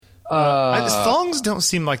Thongs don't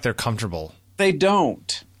seem like they're comfortable. They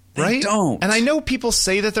don't. They don't. And I know people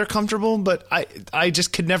say that they're comfortable, but I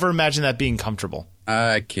just could never imagine that being comfortable.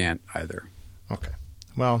 I can't either. Okay.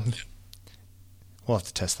 Well, we'll have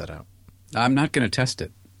to test that out. I'm not going to test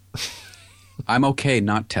it. I'm okay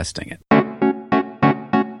not testing it.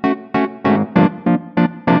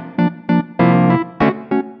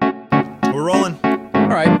 We're rolling. All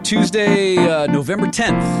right. Tuesday, November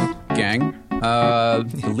 10th, gang.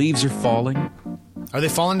 The leaves are falling. Are they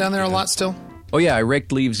falling down there a lot still? Oh, yeah. I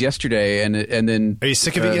raked leaves yesterday, and then... Are you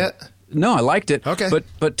sick of it yet? No, I liked it. Okay.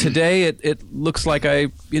 But today it looks like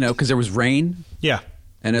because there was rain. Yeah.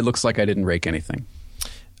 And it looks like I didn't rake anything.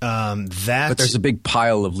 But there's a big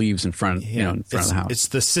pile of leaves in front, in front of the house. It's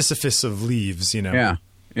the Sisyphus of leaves, Yeah.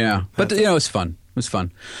 But it's fun. It was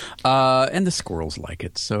fun. And the squirrels like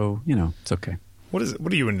it, so it's okay. What is it?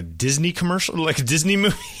 What are you in a Disney commercial, like a Disney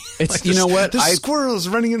movie? It's like you know what? The squirrels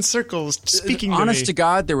running in circles, speaking. Honest to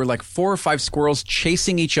God, there were like 4 or 5 squirrels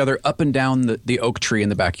chasing each other up and down the oak tree in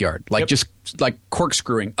the backyard, just like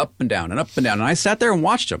corkscrewing up and down and up and down. And I sat there and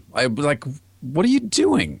watched them. I was like, "What are you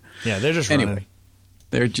doing?" Yeah, they're just running.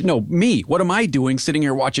 Me. What am I doing sitting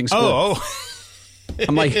here watching squirrels?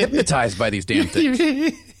 I'm like hypnotized by these damn things.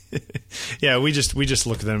 Yeah, we just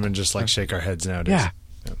look at them and just like shake our heads nowadays. Yeah.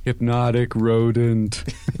 Hypnotic rodent.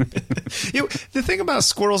 The thing about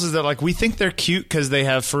squirrels is that like we think they're cute because they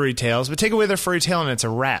have furry tails, but take away their furry tail and it's a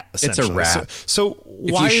rat. It's a rat. So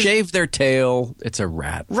why if you shave their tail, it's a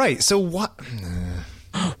rat. Right. So what?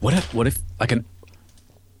 What if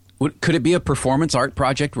could it be a performance art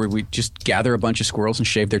project where we just gather a bunch of squirrels and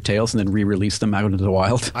shave their tails and then re-release them out into the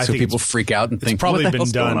wild so people freak out and think probably what the been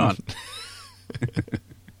hell's going on?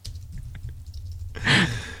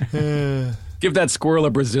 Give that squirrel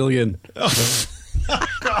a Brazilian. Oh,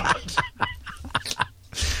 God.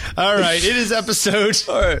 All right. It is episode.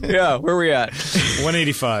 All right. Yeah. Where are we at?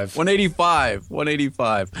 185.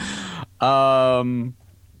 185.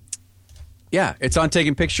 Yeah. It's on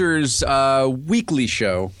Taking Pictures weekly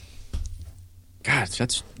show. God,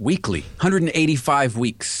 that's weekly. 185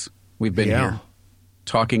 weeks we've been here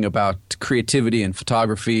talking about creativity and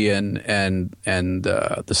photography and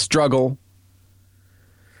the struggle.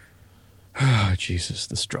 Oh, Jesus,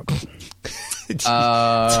 the struggle.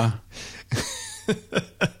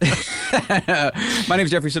 My name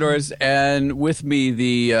is Jeffrey Sidores, and with me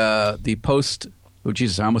the post. Oh,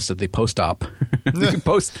 Jesus, I almost said the post-op.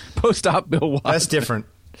 post-op Bill Watts. That's different.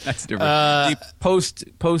 That's different. The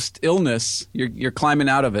post illness. You're climbing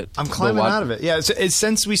out of it. I'm climbing out of it. Yeah.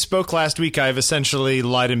 Since we spoke last week, I've essentially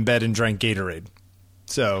lied in bed and drank Gatorade.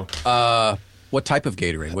 So. What type of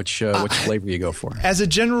Gatorade? Which flavor you go for? As a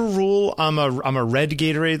general rule, I'm a red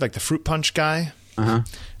Gatorade, like the fruit punch guy.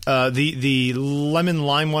 The lemon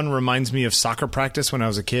lime one reminds me of soccer practice when I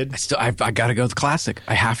was a kid. I got to go with the classic.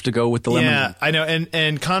 I have to go with the lemon. Yeah, I know.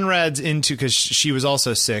 And Conrad's into, because she was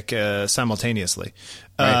also sick simultaneously.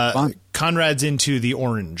 Right. Conrad's into the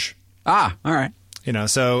orange. Ah, all right.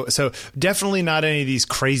 So definitely not any of these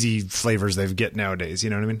crazy flavors they get nowadays. You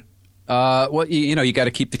know what I mean? Well, you got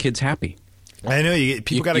to keep the kids happy. I know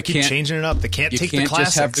people got to keep changing it up. They can't take the classics. You can't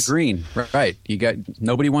just have the green, right?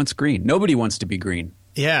 Nobody wants green. Nobody wants to be green.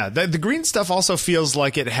 Yeah, the green stuff also feels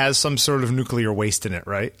like it has some sort of nuclear waste in it,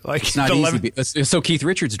 right? Like it's not easy. So Keith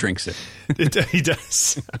Richards drinks it. He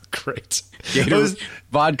does. Great.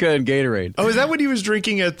 Vodka and Gatorade. Oh, is that what he was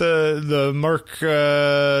drinking at the Mark?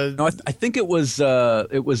 No, I think it was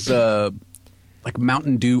like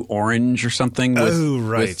Mountain Dew Orange or something.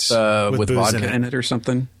 With vodka in it or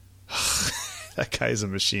something. That guy is a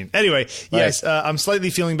machine. Anyway, yes, I'm slightly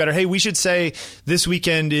feeling better. Hey, we should say this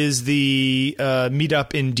weekend is the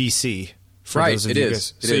meetup in D.C. Right, it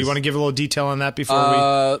is. So you want to give a little detail on that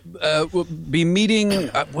before we'll be meeting.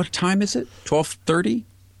 What time is it? 12:30.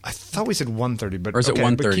 I thought we said 1:30, but or is it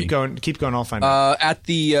 1:30? Keep going. I'll find out. At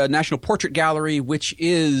the National Portrait Gallery, which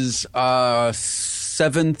is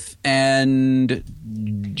 7th and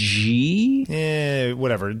G.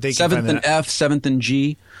 Whatever. 7th and F, 7th and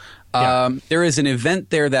G. There is an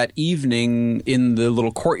event there that evening in the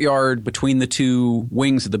little courtyard between the two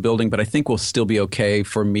wings of the building, but I think we'll still be okay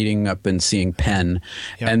for meeting up and seeing Penn.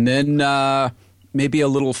 Yep. And then maybe a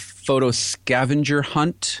little photo scavenger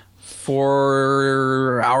hunt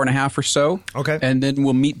for an hour and a half or so. Okay. And then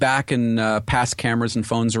we'll meet back and pass cameras and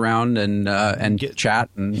phones around and chat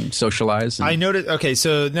and socialize. I noted. Okay,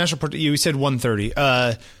 so National Portrait. You said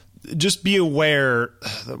 1:30. just be aware.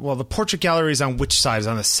 Well, the Portrait Gallery is on which side? Is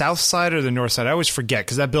it on the south side or the north side? I always forget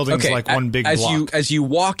because that building's like one big block. As you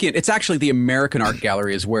walk in, it's actually the American Art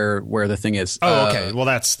Gallery is where the thing is. Oh, okay. Well,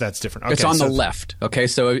 that's different. Okay, it's on the left. Okay,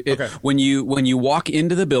 so when you walk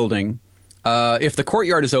into the building, if the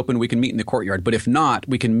courtyard is open, we can meet in the courtyard. But if not,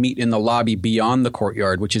 we can meet in the lobby beyond the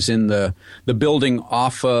courtyard, which is in the building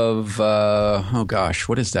off of. Oh gosh,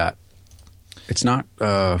 what is that? It's not.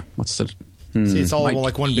 What's the? See, it's all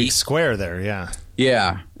like one big square there, yeah.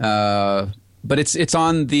 Yeah, but it's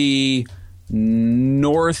on the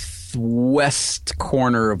northwest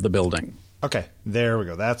corner of the building. Okay, there we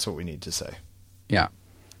go. That's what we need to say. Yeah,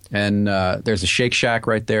 and there's a Shake Shack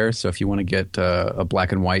right there, so if you want to get a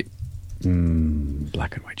black and white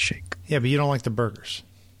shake. Yeah, but you don't like the burgers.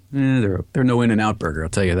 They're no In-N-Out burger, I'll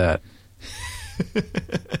tell you that.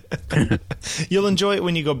 You'll enjoy it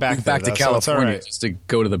when you go back to California, so right. Just to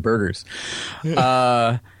go to the burgers.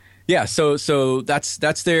 Yeah, so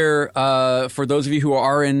that's there. For those of you who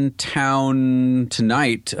are in town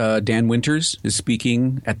tonight, Dan Winters is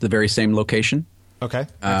speaking at the very same location. Okay,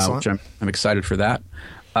 excellent. Which I'm excited for that.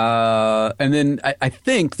 And then I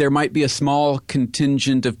think there might be a small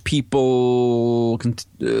contingent of people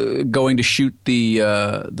going to shoot the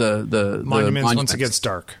monuments once it gets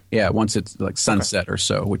dark. Yeah, once it's like sunset or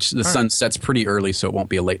so, which the sun sets pretty early, so it won't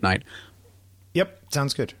be a late night. Yep,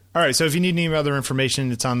 sounds good. All right, so if you need any other information,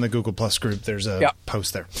 it's on the Google Plus group. There's a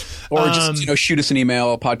post there. Or just shoot us an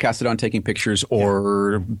email, podcast it on Taking Pictures,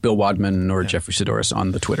 or Bill Wadman or Jeffrey Sidoris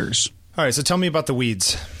on the Twitters. All right, so tell me about the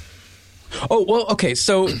weeds. Oh, well, okay.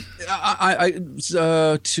 So, what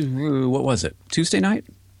was it? Tuesday night?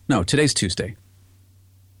 No, today's Tuesday.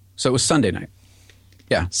 So it was Sunday night.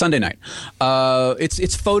 Yeah, Sunday night.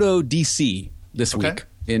 It's Photo DC this week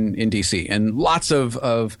in DC, and lots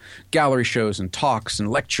of gallery shows and talks and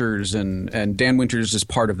lectures, and Dan Winters is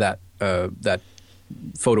part of that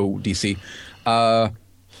Photo DC.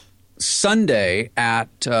 Sunday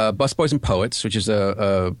at Busboys and Poets, which is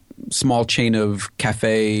a small chain of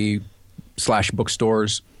cafe /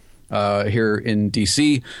 bookstores here in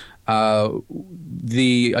DC.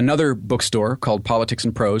 Another bookstore called Politics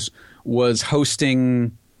and Prose was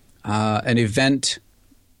hosting an event,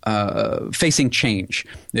 Facing Change.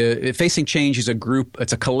 Facing Change is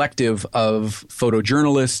it's a collective of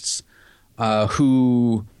photojournalists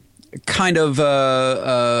who kind of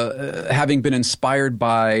having been inspired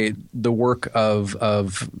by the work of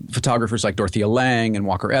photographers like Dorothea Lange and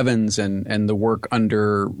Walker Evans and the work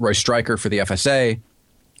under Roy Stryker for the FSA,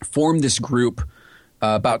 formed this group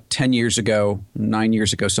about 9 years ago,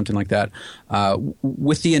 something like that,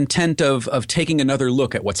 with the intent of taking another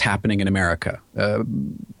look at what's happening in America.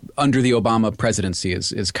 Under the Obama presidency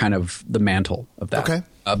is kind of the mantle of that. Okay.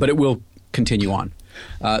 But it will continue on.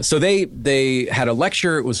 So they had a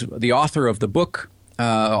lecture. It was the author of the book,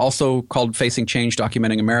 also called Facing Change,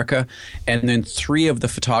 Documenting America. And then 3 of the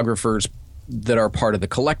photographers that are part of the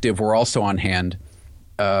collective were also on hand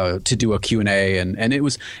to do a Q&A. And it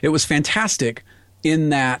was fantastic in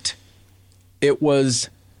that it was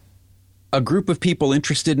a group of people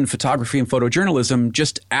interested in photography and photojournalism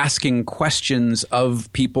just asking questions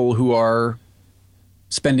of people who are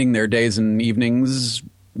spending their days and evenings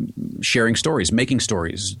sharing stories, making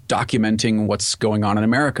stories, documenting what's going on in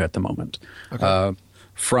America at the moment,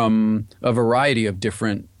 from a variety of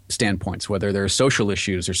different standpoints, whether they're social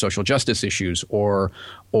issues or social justice issues or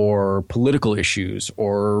political issues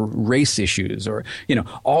or race issues, or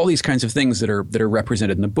all these kinds of things that are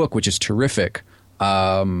represented in the book, which is terrific.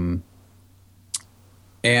 And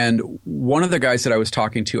one of the guys that I was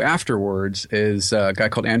talking to afterwards is a guy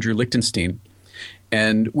called Andrew Lichtenstein,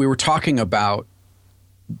 and we were talking about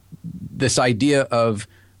this idea of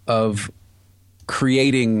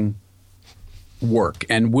creating work,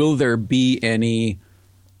 and will there be any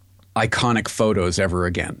iconic photos ever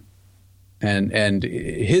again? And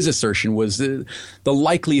his assertion was the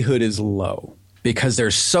likelihood is low because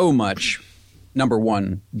there's so much, number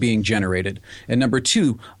one, being generated, and number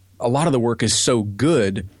two, a lot of the work is so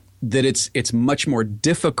good that it's much more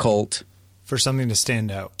difficult for something to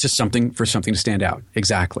stand out. For something to stand out,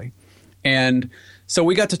 exactly. And so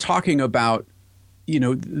we got to talking about,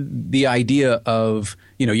 the idea of,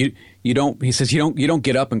 you don't. He says you don't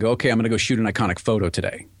get up and go, okay, I'm going to go shoot an iconic photo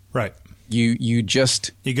today. Right. You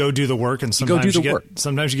go do the work, and sometimes you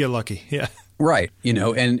get lucky. Yeah. Right.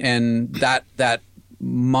 And that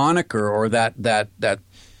moniker or that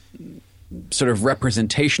sort of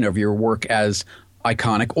representation of your work as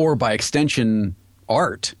iconic, or by extension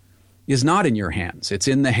art, is not in your hands. It's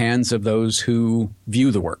in the hands of those who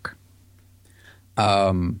view the work.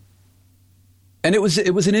 And it was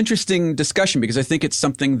an interesting discussion because I think it's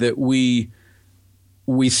something that we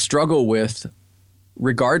struggle with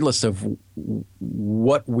regardless of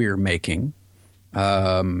what we're making.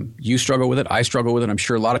 You struggle with it. I struggle with it. I'm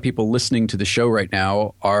sure a lot of people listening to the show right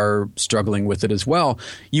now are struggling with it as well.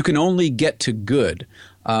 You can only get to good.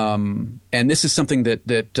 And this is something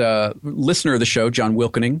that listener of the show, John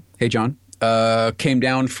Wilkening, hey, John, came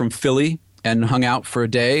down from Philly and hung out for a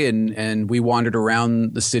day, and we wandered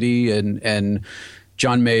around the city, and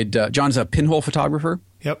John's a pinhole photographer.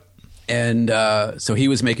 Yep. And so he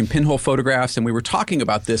was making pinhole photographs, and we were talking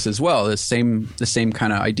about this as well, the same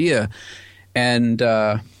kind of idea. And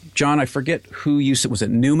John, I forget who you said, was it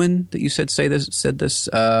Newman that you said this?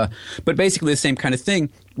 But basically the same kind of thing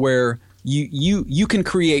where you can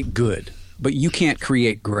create good, but you can't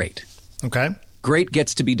create great. Okay. Great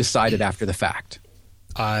gets to be decided after the fact.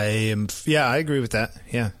 I agree with that.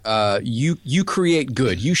 Yeah. You create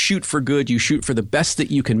good. You shoot for good. You shoot for the best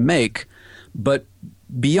that you can make, but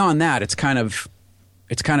beyond that, it's kind of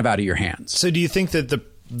out of your hands. So do you think that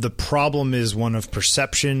the problem is one of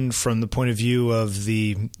perception from the point of view of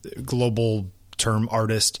the global term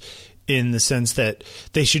artist, in the sense that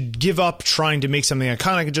they should give up trying to make something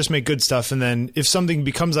iconic and just make good stuff, and then if something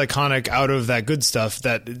becomes iconic out of that good stuff,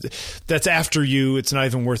 that's after you, it's not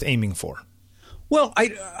even worth aiming for? Well,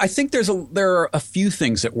 I think there are a few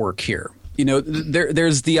things at work here. You know,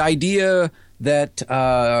 there's the idea that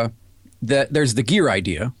that there's the gear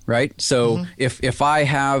idea, right? So if I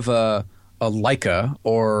have a Leica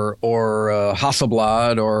or a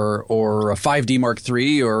Hasselblad or a 5D Mark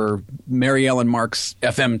III or Mary Ellen Mark's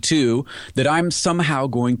FM2, that I'm somehow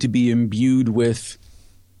going to be imbued with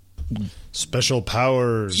special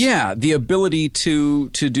powers. Yeah, the ability to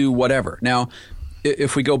do whatever. Now,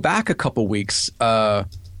 if we go back a couple weeks,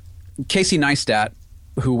 Casey Neistat,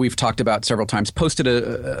 who we've talked about several times, posted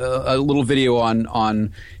a little video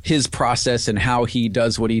on his process and how he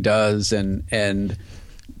does what he does, and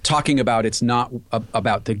talking about it's not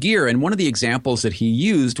about the gear. And one of the examples that he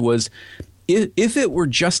used was if it were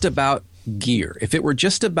just about gear, if it were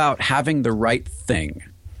just about having the right thing,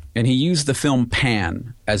 and he used the film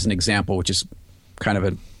Pan as an example, which is kind of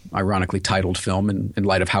an ironically titled film in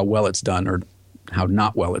light of how well it's done or how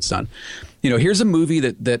not well it's done. You know, here's a movie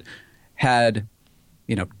that had,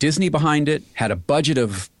 you know, Disney behind it, had a budget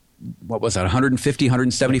of, what was that, $150,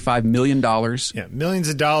 $175 million. Yeah, millions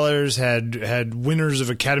of dollars, had winners of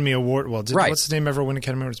Academy Award. Well, what's his name ever win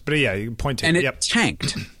Academy Awards? But yeah, you can point to and it. And it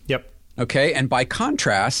tanked. Yep. Okay, and by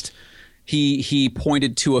contrast, he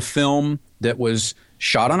pointed to a film that was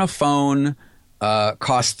shot on a phone,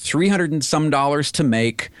 cost $300 and some to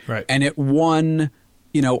make, right, and it won,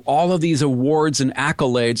 you know, all of these awards and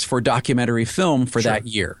accolades for documentary film for that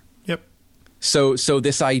year. Yep. So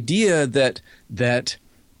this idea that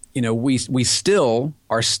you know, we still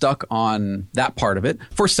are stuck on that part of it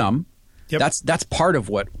for some. Yep. That's part of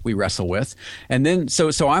what we wrestle with. And then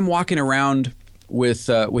so I'm walking around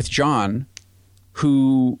with John,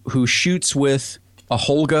 who shoots with a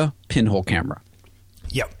Holga pinhole camera.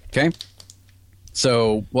 Yep. Okay.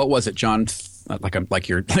 So what was it, John?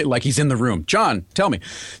 Like he's in the room. John, tell me.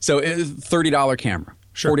 So $30 camera,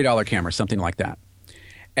 sure, $40 camera, something like that.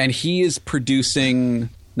 And he is producing.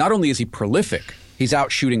 Not only is he prolific, he's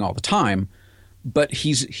out shooting all the time, but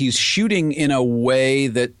he's shooting in a way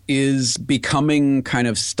that is becoming kind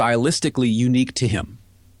of stylistically unique to him.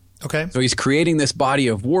 Okay. So he's creating this body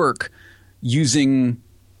of work using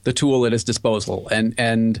the tool at his disposal,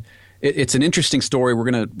 and it's an interesting story. We're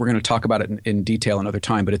gonna talk about it in detail another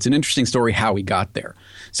time, but it's an interesting story how he got there.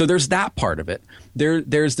 So there's that part of it.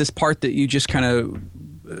 There's this part that you just kind of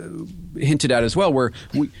hinted at as well, where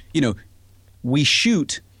we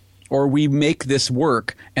shoot or we make this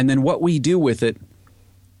work, and then what we do with it,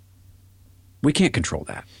 we can't control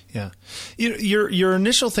that. Yeah, your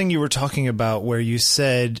initial thing you were talking about, where you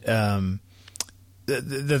said.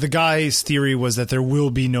 The guy's theory was that there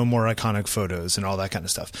will be no more iconic photos and all that kind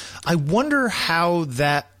of stuff. I wonder how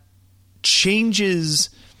that changes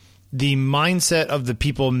the mindset of the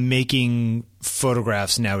people making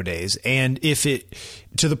photographs nowadays, and if it,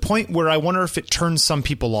 to the point where I wonder if it turns some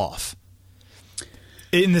people off,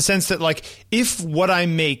 in the sense that, like, if what I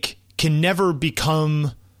make can never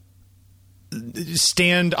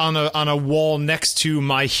stand on a wall next to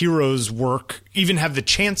my hero's work, even have the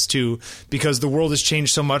chance to, because the world has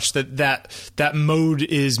changed so much that mode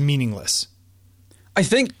is meaningless. I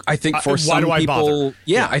think for some why do people, I bother?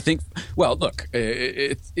 Yeah, I think. Well, look,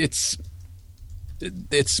 it's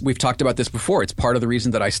we've talked about this before. It's part of the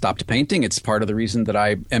reason that I stopped painting. It's part of the reason that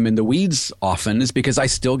I am in the weeds often, is because I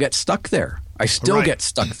still get stuck there. I still get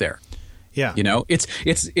stuck there. Yeah, you know, it's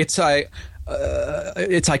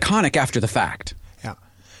it's iconic after the fact. Yeah.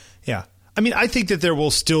 Yeah. I mean, I think that there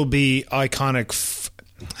will still be iconic.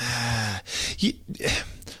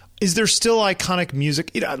 Is there still iconic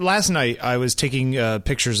music? Last night I was taking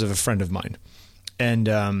pictures of a friend of mine, and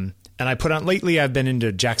I put on. Lately, I've been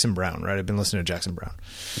into Jackson Browne. Right, I've been listening to Jackson Browne.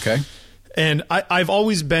 Okay. And I've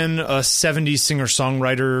always been a 70s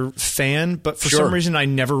singer-songwriter fan, but for some reason I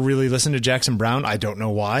never really listened to Jackson Browne. I don't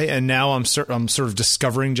know why. And now I'm sort of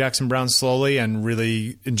discovering Jackson Browne slowly and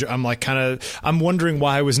really I'm wondering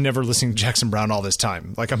why I was never listening to Jackson Browne all this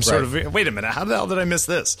time. Like I'm sort of, wait a minute, how the hell did I miss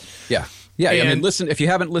this? Yeah. Yeah. I mean, listen, if you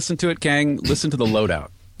haven't listened to it, Kang, listen to The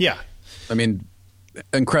Loadout. Yeah. I mean,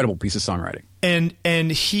 incredible piece of songwriting. And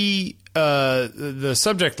he, the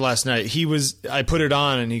subject last night, I put it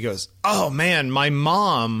on and he goes, oh man, my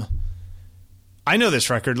mom, I know this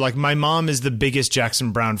record. Like my mom is the biggest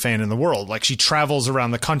Jackson Browne fan in the world. Like she travels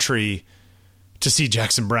around the country to see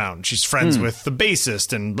Jackson Browne. She's friends with the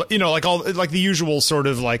bassist and, like all, like the usual sort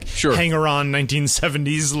of like hanger on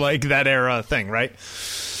 1970s, like that era thing. Right.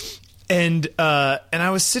 And I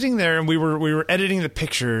was sitting there and we were editing the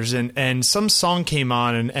pictures and some song came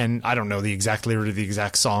on and I don't know the exact lyric of the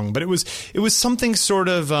exact song, but it was something sort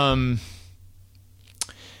of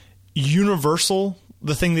universal.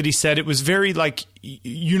 The thing that he said, it was very like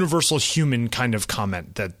universal human kind of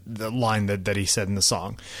comment, that the line that he said in the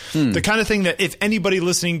song, the kind of thing that if anybody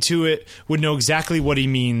listening to it would know exactly what he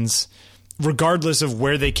means, regardless of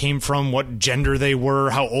where they came from, what gender they were,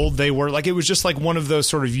 how old they were. Like it was just like one of those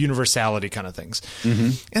sort of universality kind of things. Mm-hmm.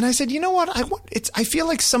 And I said, you know what? I feel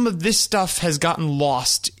like some of this stuff has gotten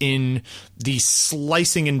lost in the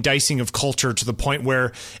slicing and dicing of culture to the point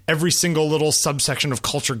where every single little subsection of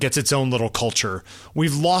culture gets its own little culture.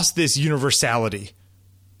 We've lost this universality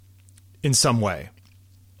in some way.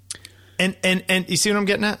 And you see what I'm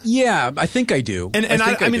getting at? Yeah, I think I do. And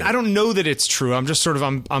I mean, I don't know that it's true. I'm just sort of,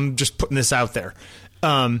 I'm just putting this out there.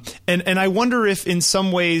 And I wonder if in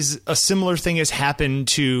some ways a similar thing has happened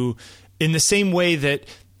to, in the same way that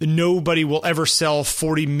nobody will ever sell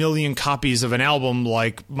 40 million copies of an album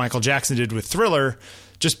like Michael Jackson did with Thriller,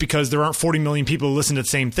 just because there aren't 40 million people who listen to the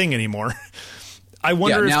same thing anymore. I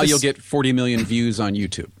wonder if now you'll get 40 million views on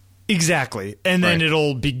YouTube. Exactly. And then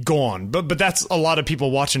it'll be gone. But that's a lot of people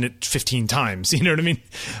watching it 15 times. You know what I mean?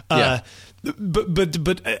 Yeah.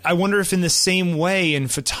 But I wonder if in the same way in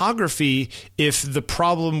photography, if the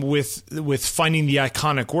problem with finding the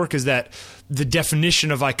iconic work is that the definition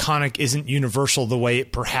of iconic isn't universal the way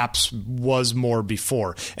it perhaps was more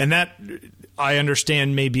before. And that, I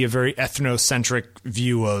understand, may be a very ethnocentric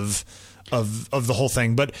view of the whole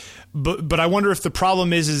thing. But I wonder if the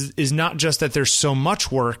problem is not just that there's so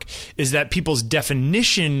much work, is that people's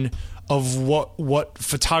definition of what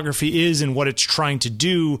photography is and what it's trying to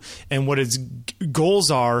do and what its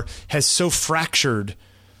goals are has so fractured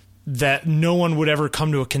that no one would ever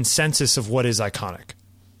come to a consensus of what is iconic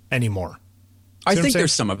anymore. I think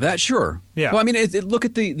there's some of that, sure. Yeah. Well, I mean, look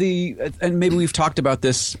at the and maybe we've talked about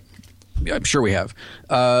this. I'm sure we have.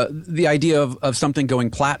 The idea of something going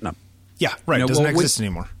platinum. Yeah, right. It doesn't exist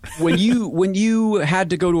anymore. when you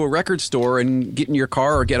had to go to a record store and get in your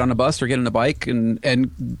car or get on a bus or get on a bike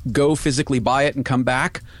and go physically buy it and come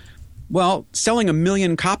back, well, selling 1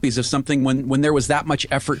 million copies of something when there was that much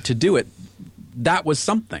effort to do it, that was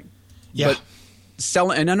something. Yeah. But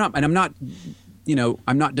selling,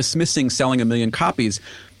 I'm not dismissing selling 1 million copies,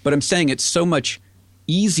 but I'm saying it's so much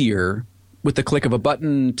easier with the click of a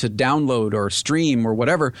button to download or stream or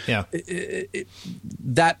whatever. Yeah.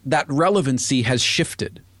 That relevancy has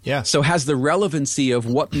shifted. Yeah. So has the relevancy of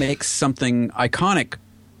what makes something iconic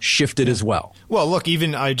shifted as well? Well, look,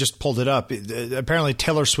 even I just pulled it up. Apparently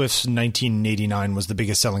Taylor Swift's 1989 was the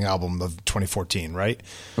biggest selling album of 2014, right?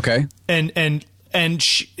 Okay. And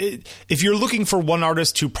if you're looking for one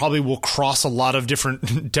artist who probably will cross a lot of different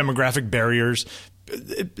demographic barriers,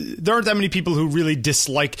 there aren't that many people who really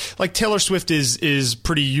dislike, like Taylor Swift is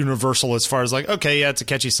pretty universal as far as like, okay, yeah, it's a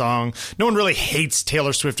catchy song. No one really hates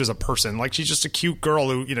Taylor Swift as a person. Like she's just a cute girl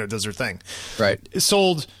who, does her thing. Right. It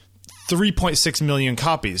sold 3.6 million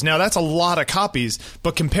copies. Now that's a lot of copies,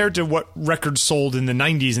 but compared to what records sold in the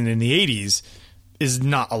 90s and in the 80s is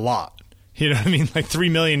not a lot. You know what I mean? Like 3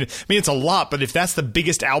 million. I mean, it's a lot, but if that's the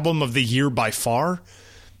biggest album of the year by far,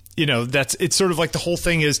 it's sort of like the whole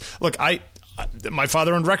thing is, look, my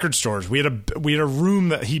father owned record stores. We had a room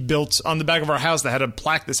that he built on the back of our house that had a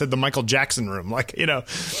plaque that said the Michael Jackson room. Like,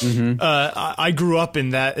 I grew up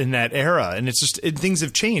in that era, and it's just things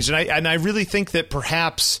have changed. And I really think that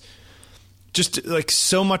perhaps just like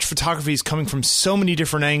so much photography is coming from so many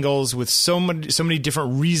different angles with so many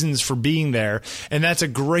different reasons for being there, and that's a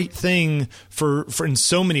great thing for in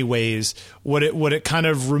so many ways. What it kind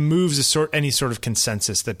of removes any sort of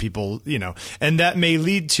consensus that people, and that may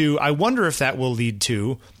lead to. I wonder if that will lead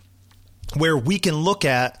to where we can look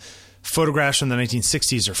at photographs from the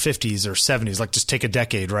 1960s or 50s or 70s, like just take a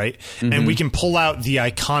decade, right? Mm-hmm. And we can pull out the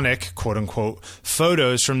iconic, quote unquote,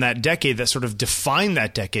 photos from that decade that sort of define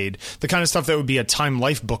that decade, the kind of stuff that would be a Time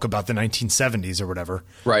Life book about the 1970s or whatever.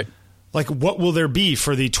 Right. Like, what will there be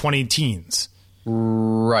for the 20 teens?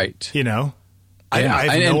 Right. I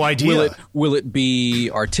have no idea. Will it be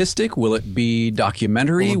artistic? Will it be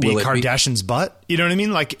documentary? Will it be Kardashian's butt? You know what I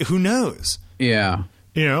mean? Like, who knows? Yeah.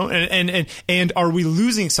 And are we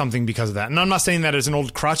losing something because of that? And I'm not saying that as an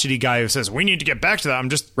old crotchety guy who says we need to get back to that. I'm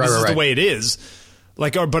just this is the way it is.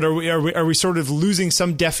 Like, but are we sort of losing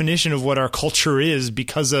some definition of what our culture is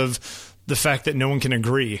because of the fact that no one can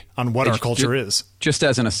agree on what our culture is? Just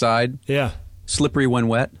as an aside, yeah, Slippery When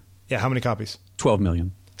Wet. Yeah, how many copies? 12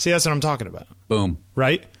 million. See, that's what I'm talking about. Boom.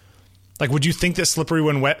 Right? Like, would you think that Slippery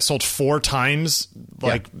When Wet sold 4 times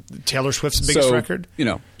like Taylor Swift's biggest record?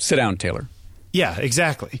 Sit down, Taylor. Yeah,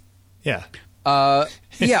 exactly. Yeah. Hey,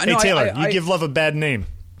 Taylor, you give love a bad name.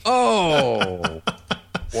 Oh,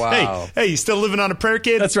 wow. Hey, you still living on a prayer,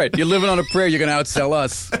 kid? That's right. You're living on a prayer. You're going to outsell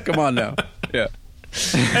us. Come on now. Yeah.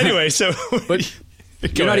 Anyway, so... But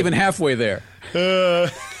you're not even halfway there. Oh,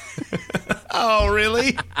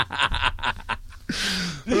 really?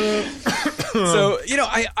 So,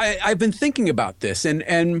 I've been thinking about this,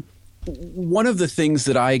 and one of the things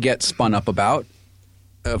that I get spun up about,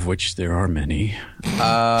 of which there are many.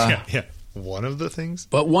 Yeah. One of the things?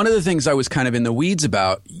 But one of the things I was kind of in the weeds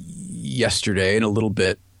about yesterday and a little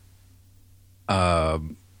bit,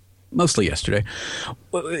 mostly yesterday,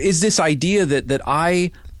 is this idea that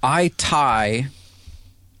I tie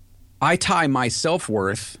my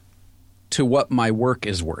self-worth to what my work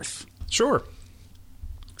is worth. Sure.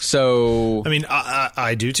 So... I mean,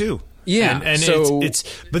 I do too. Yeah, and so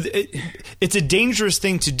it's a dangerous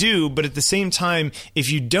thing to do, but at the same time,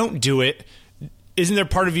 if you don't do it, isn't there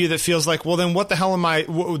part of you that feels like, well, then what the hell am I?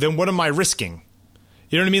 Then what am I risking?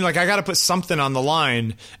 You know what I mean? Like, I got to put something on the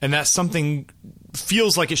line, and that something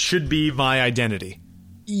feels like it should be my identity.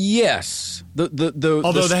 Yes.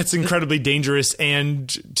 Although that's incredibly dangerous, and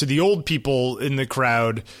to the old people in the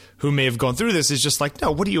crowd who may have gone through this, is just like,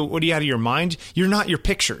 no, what are you out of your mind? You're not your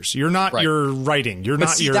pictures. You're not your writing. You're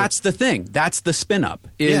not your... That's the thing. That's the spin up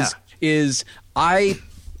is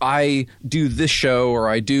I do this show, or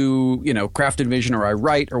I do, Crafted Vision, or I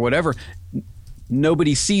write or whatever.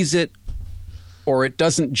 Nobody sees it, or it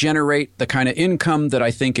doesn't generate the kind of income that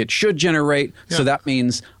I think it should generate. Yeah. So that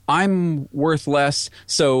means I'm worth less.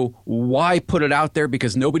 So why put it out there?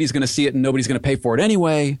 Because nobody's going to see it and nobody's going to pay for it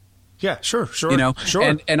anyway. Yeah, sure. Sure.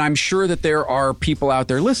 And I'm sure that there are people out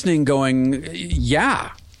there listening going, yeah.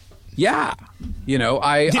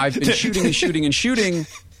 I've been shooting and shooting.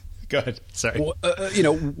 Go ahead. Sorry.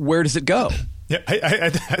 Where does it go? Yeah, I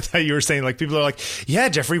thought you were saying, like, people are like, yeah,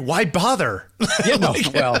 Jeffrey, why bother? Yeah, no,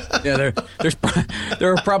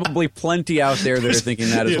 there are probably plenty out there that are thinking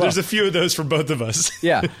that as well. There's a few of those for both of us.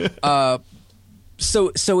 Yeah.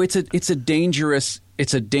 So it's a dangerous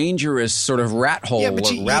sort of rat hole or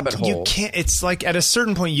rabbit hole. You can't. It's like at a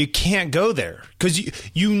certain point you can't go there because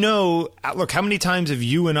look, how many times have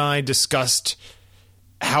you and I discussed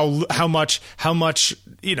how much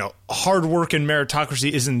hard work and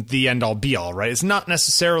meritocracy isn't the end all be all, right? It's not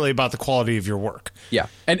necessarily about the quality of your work. Yeah,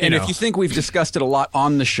 and if you think we've discussed it a lot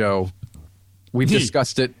on the show, we've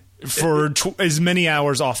discussed it for as many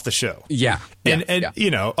hours off the show. Yeah. And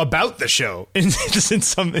about the show in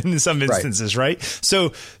some instances, right?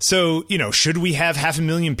 So should we have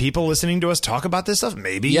 500,000 people listening to us talk about this stuff?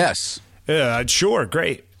 Maybe. Yes. Sure.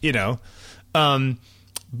 Great.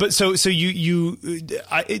 But so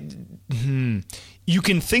you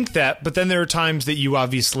can think that, but then there are times that you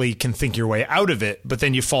obviously can think your way out of it, but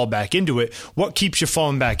then you fall back into it. What keeps you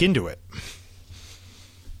falling back into it?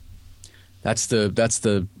 That's the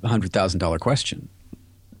 $100,000 question.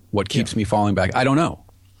 What keeps me falling back? I don't know.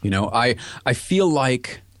 I feel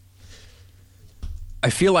like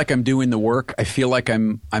I'm doing the work. I feel like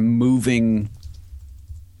I'm moving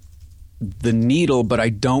the needle, but I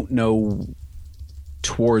don't know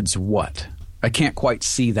towards what. I can't quite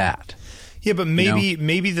see that. Yeah, but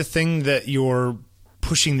maybe the thing that you're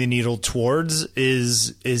pushing the needle towards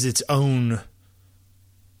is its own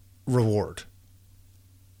reward.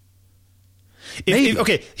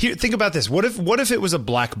 Okay, here, think about this. What if it was a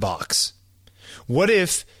black box? What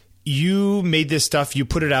if you made this stuff, you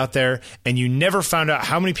put it out there, and you never found out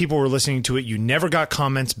how many people were listening to it. You never got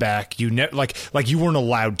comments back. You like you weren't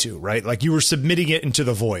allowed to, right? Like you were submitting it into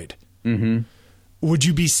the void. Mm-hmm. Would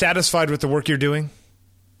you be satisfied with the work you're doing?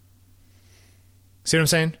 See what I'm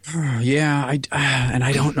saying? Yeah, and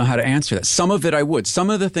I don't know how to answer that. Some of it I would.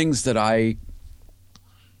 Some of the things that I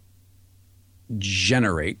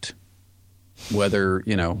generate, whether,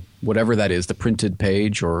 whatever that is, the printed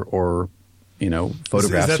page or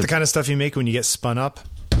photographs. Is that the kind of stuff you make when you get spun up?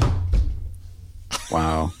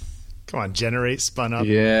 Wow. Come on, generate spun up.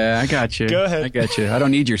 Yeah, I got you. Go ahead. I got you. I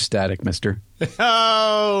don't need your static, mister.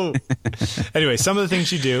 Oh! Anyway, some of the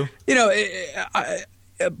things you do.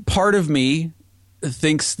 Part of me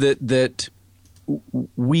thinks that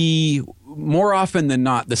we, more often than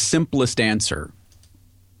not, the simplest answer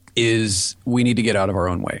is we need to get out of our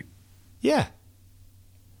own way. Yeah.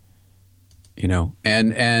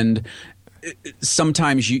 And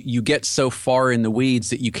sometimes you get so far in the weeds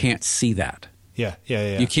that you can't see that. Yeah.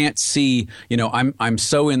 You can't see, I'm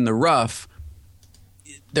so in the rough.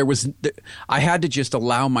 I had to just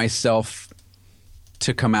allow myself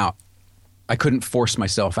to come out. I couldn't force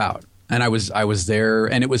myself out. And I was there,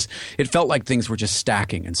 and it felt like things were just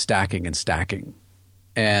stacking and stacking and stacking.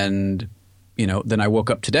 And, then I woke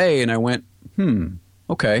up today and I went,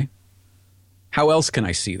 okay, how else can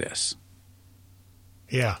I see this?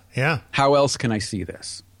 Yeah. How else can I see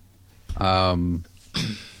this? I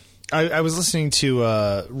was listening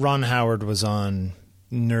to Ron Howard was on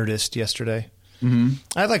Nerdist yesterday. Mm-hmm.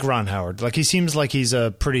 I like Ron Howard. Like he seems like he's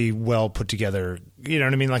a pretty well put together. You know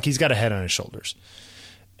what I mean? Like he's got a head on his shoulders,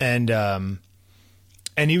 and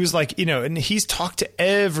he was like, and he's talked to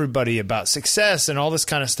everybody about success and all this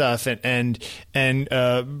kind of stuff, and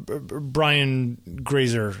Brian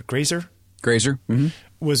Grazer. Mm-hmm.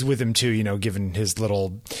 Was with him too, given his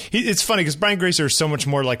little. It's funny because Brian Grazer is so much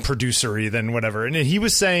more like producer-y than whatever, and he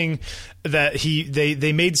was saying that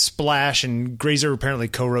they made Splash, and Grazer apparently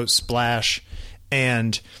co-wrote Splash,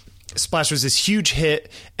 and Splash was this huge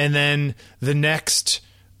hit, and then the next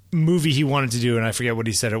movie he wanted to do, and I forget what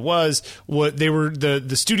he said it was, what they were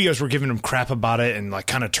the studios were giving him crap about it and like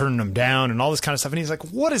kind of turning him down and all this kind of stuff, and he's like,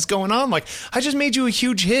 what is going on? Like, I just made you a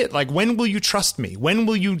huge hit. Like, when will you trust me? When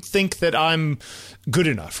will you think that I'm good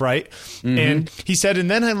enough, right? Mm-hmm. And he said,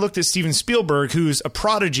 and then I looked at Steven Spielberg, who's a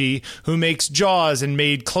prodigy, who makes Jaws and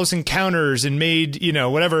made Close Encounters and made,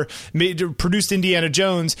 produced Indiana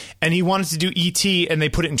Jones, and he wanted to do E.T. and they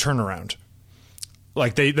put it in turnaround.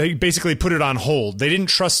 Like they basically put it on hold. They didn't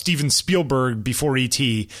trust Steven Spielberg before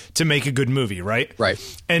E.T. to make a good movie, right? Right.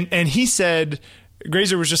 And he said,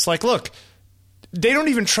 Grazer was just like, look, they don't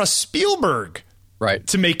even trust Spielberg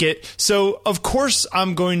to make it. So of course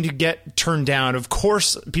I'm going to get turned down. Of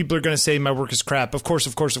course people are going to say my work is crap. Of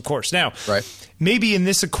course. Now, maybe in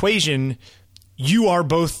this equation, you are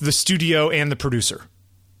both the studio and the producer.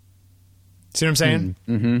 See what I'm saying?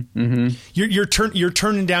 Mm-hmm. Mm-hmm. You're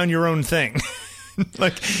turning down your own thing.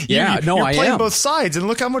 Like, you're I playing am. both sides, and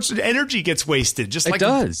look how much energy gets wasted. Just it like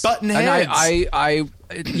does. button heads. And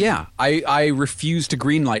I refuse to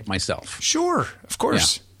greenlight myself. Sure, of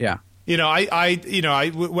course. Yeah.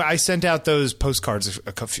 I sent out those postcards,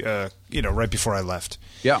 right before I left.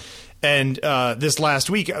 Yeah. And this last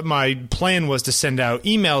week, my plan was to send out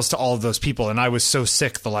emails to all of those people, and I was so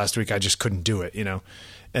sick the last week I just couldn't do it,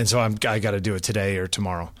 And so I got to do it today or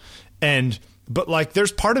tomorrow, But like,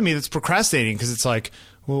 there's part of me that's procrastinating because it's like,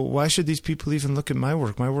 well, why should these people even look at my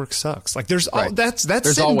work? My work sucks. Like, there's that's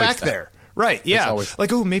sitting back there, right? Yeah,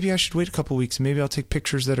 like, oh, maybe I should wait a couple weeks. Maybe I'll take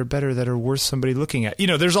pictures that are better, that are worth somebody looking at.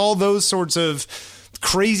 There's all those sorts of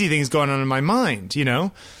crazy things going on in my mind.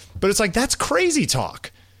 But it's like, that's crazy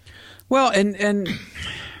talk. Well, and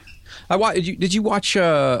did you watch?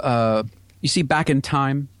 You see Back in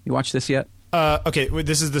Time? You watch this yet? Okay,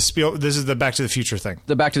 this is the Back to the Future thing.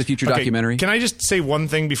 The Back to the Future documentary. Can I just say one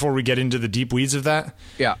thing before we get into the deep weeds of that?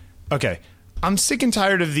 Yeah. Okay. I'm sick and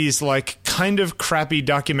tired of these like kind of crappy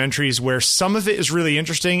documentaries where some of it is really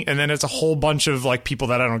interesting and then it's a whole bunch of like people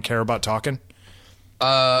that I don't care about talking.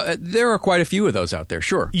 There are quite a few of those out there,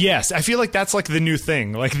 sure. Yes, I feel like that's like the new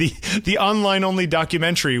thing, like the online only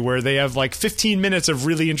documentary where they have like 15 minutes of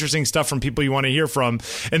really interesting stuff from people you want to hear from,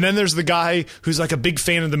 and then there's the guy who's like a big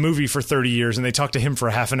fan of the movie for 30 years, and they talk to him for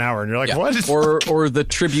half an hour, and you're like, what? Or the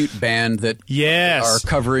tribute band that are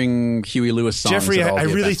covering Huey Lewis songs. Jeffrey, I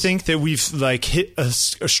really think that we've like hit a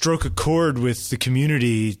stroke a chord with the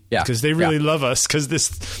community because they really love us because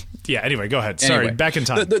this. Yeah. Anyway, go ahead. Sorry. Anyway, Back in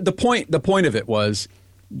time. The point of it was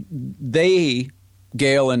they,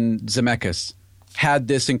 Gale and Zemeckis, had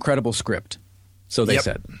this incredible script. So they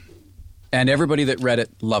said, and everybody that read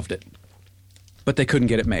it loved it. but they couldn't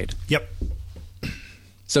get it made. Yep.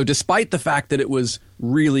 So despite the fact that it was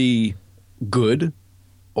really good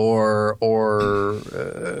or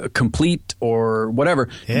complete or whatever,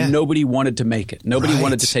 nobody wanted to make it. Nobody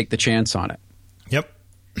wanted to take the chance on it. Yep.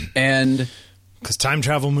 And because time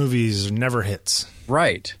travel movies are never hits.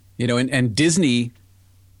 Right. You know, and Disney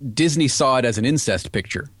saw it as an incest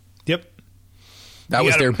picture. Yep. That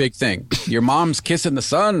was their big thing. Your mom's kissing the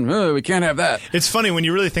son. Oh, we can't have that. It's funny when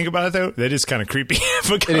you really think about it, though. That is kind of creepy.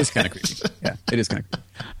 It is kind of creepy. Yeah, it is kind of creepy.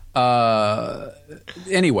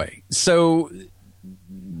 Anyway, so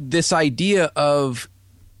this idea of,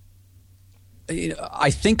 I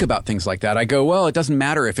think about things like that. I go, well, it doesn't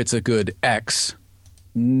matter if it's a good X.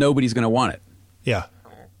 Nobody's going to want it. Yeah.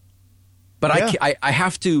 But I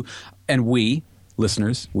have to, and we,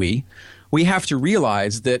 listeners, we have to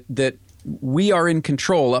realize that we are in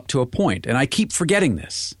control up to a point, and I keep forgetting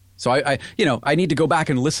this. So I need to go back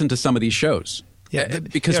and listen to some of these shows,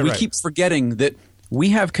 because we keep forgetting that we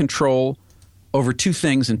have control over two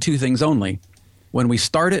things and two things only: when we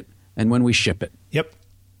start it and when we ship it. Yep.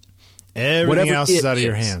 Everything else is out of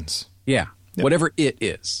your hands. Yeah. Yep. Whatever it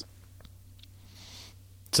is.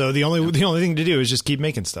 So the only thing to do is just keep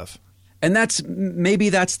making stuff. And maybe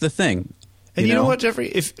that's the thing. And you know what, Jeffrey?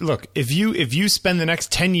 If you spend the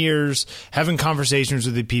next 10 years having conversations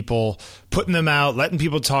with the people, putting them out, letting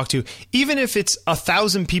people talk to, even if it's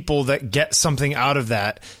 1,000 people that get something out of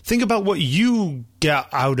that, think about what you get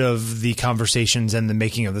out of the conversations and the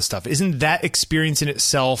making of the stuff. Isn't that experience in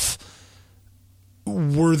itself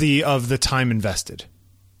worthy of the time invested?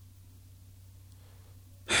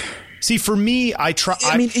 See, for me, when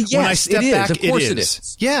I step back, of course it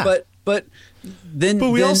is. Yeah, but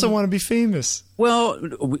we also want to be famous. Well,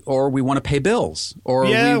 or we want to pay bills. Or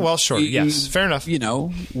sure. Yes, fair enough.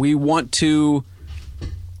 We want to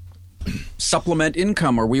supplement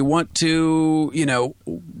income, or we want to,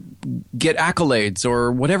 get accolades,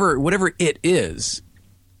 or whatever it is.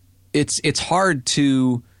 It's hard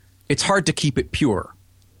to keep it pure.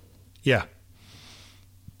 Yeah.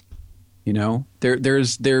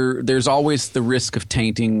 There's always the risk of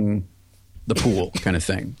tainting the pool, kind of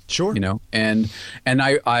thing. Sure. And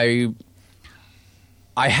I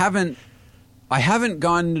haven't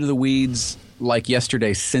gone into the weeds like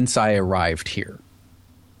yesterday since I arrived here.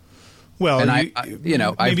 Well, and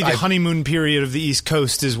maybe the honeymoon period of the East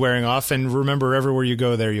Coast is wearing off, and remember, everywhere you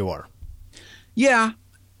go, there you are. Yeah.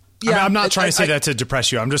 Yeah. I'm not trying to say that to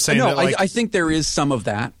depress you. I'm just saying that. I think there is some of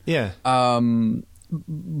that. Yeah.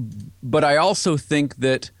 But I also think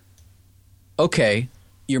that, okay,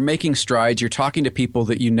 you're making strides. You're talking to people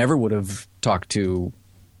that you never would have talked to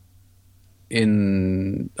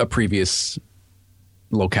in a previous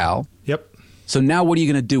locale. Yep. So now what are you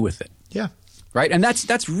going to do with it? Yeah. Right? And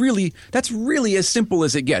that's really as simple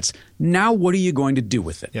as it gets. Now what are you going to do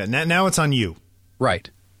with it? Yeah. Now it's on you. Right.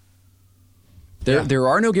 There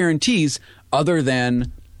are no guarantees other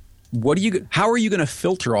than how are you going to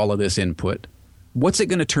filter all of this input? What's it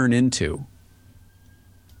going to turn into?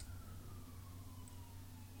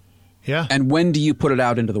 Yeah. And when do you put it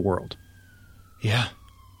out into the world? Yeah.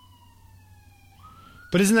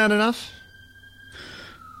 But isn't that enough?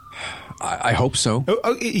 I hope so.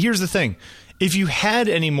 Here's the thing. If you had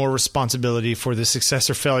any more responsibility for the success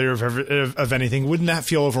or failure of anything, wouldn't that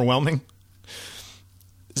feel overwhelming?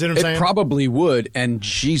 Is that what I'm saying? It probably would, and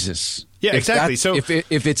Jesus. Yeah, exactly. So if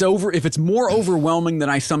it's more overwhelming than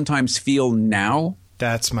I sometimes feel now.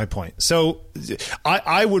 That's my point. So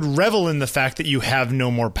I would revel in the fact that you have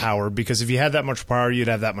no more power, because if you had that much power, you'd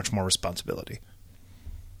have that much more responsibility.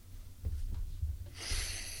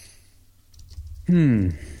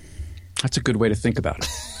 That's a good way to think about it.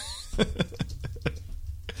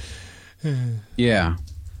 Yeah.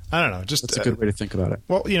 I don't know. That's a good way to think about it.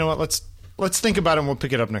 Well, you know what? Let's think about it and we'll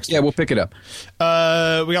pick it up next week. Yeah, we'll pick it up.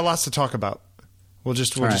 We got lots to talk about. We'll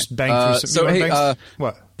just bang through some.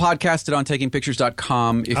 What? Podcast it on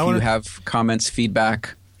takingpictures.com if you have comments,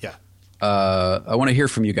 feedback. Yeah. I want to hear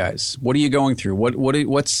from you guys. What are you going through?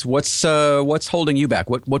 What's holding you back?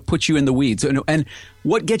 What puts you in the weeds? And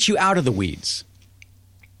what gets you out of the weeds?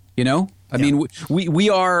 I mean, we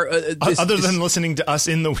are other than listening to us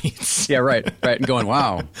in the weeds. Yeah, right, and going,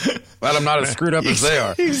 wow, well, I'm not as screwed up as they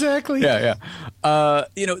are. Exactly. Yeah.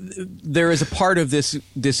 There is a part of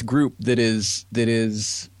this group that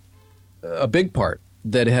is a big part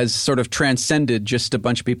that has sort of transcended just a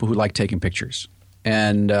bunch of people who like taking pictures,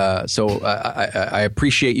 and so I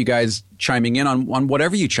appreciate you guys chiming in on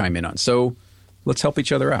whatever you chime in on. So let's help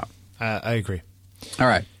each other out. I agree. All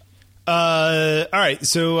right. All right.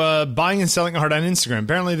 So buying and selling art on Instagram.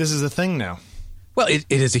 Apparently this is a thing now. Well, it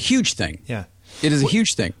is a huge thing. Yeah. It is a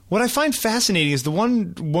huge thing. What I find fascinating is the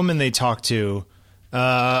one woman they talk to.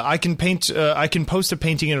 I can post a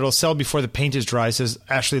painting and it'll sell before the paint is dry, says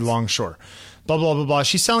Ashley Longshore. Blah, blah, blah, blah.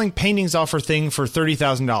 She's selling paintings off her thing for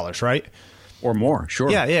 $30,000, right? Or more, sure.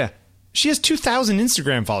 Yeah. She has 2,000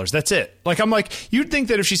 Instagram followers. That's it. Like, I'm like, you'd think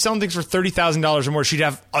that if she's selling things for $30,000 or more, she'd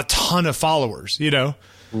have a ton of followers, you know?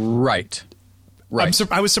 Right.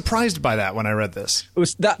 I was surprised by that when I read this. It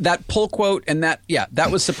was that pull quote and that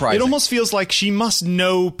was surprising. It almost feels like she must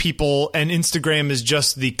know people and Instagram is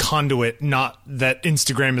just the conduit, not that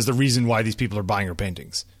Instagram is the reason why these people are buying her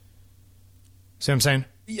paintings. See what I'm saying?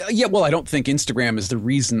 Yeah, well, I don't think Instagram is the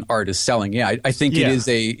reason art is selling. Yeah, I think it is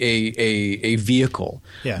a vehicle.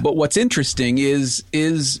 Yeah. But what's interesting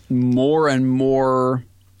is more and more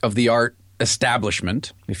of the art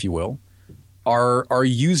establishment, if you will, are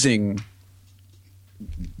using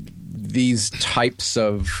these types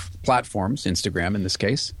of platforms, Instagram in this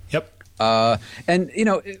case. Yep. And, you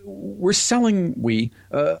know,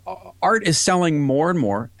 art is selling more and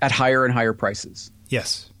more at higher and higher prices.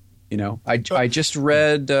 Yes. You know, I just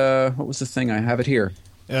read, what was the thing? I have it here.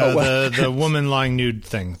 The woman lying nude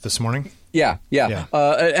thing this morning. Yeah.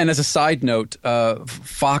 And as a side note,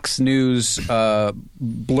 Fox News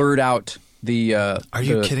blurred out Are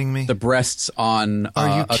you kidding me? The breasts on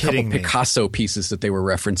a couple me? Picasso pieces that they were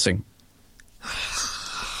referencing.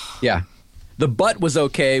 Yeah. The butt was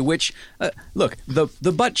okay, which, look,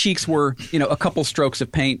 the butt cheeks were, you know, a couple strokes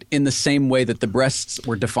of paint in the same way that the breasts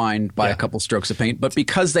were defined by a couple strokes of paint. But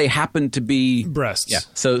because they happened to be breasts. Yeah.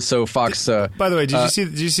 So Fox. By the way,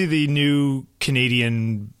 did you see the new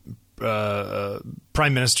Canadian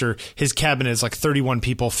prime minister? His cabinet is like 31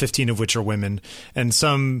 people, 15 of which are women. And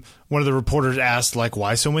one of the reporters asked, like,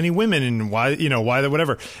 why so many women and why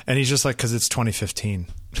whatever. And he's just like, because it's 2015.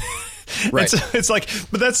 Right. So it's like,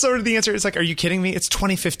 but that's sort of the answer. It's like, are you kidding me? It's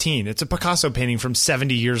 2015. It's a Picasso painting from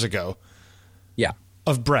 70 years ago. Yeah.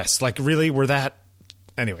 Of breasts. Like, really? We're that?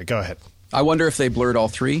 Anyway, go ahead. I wonder if they blurred all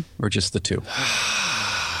three or just the two.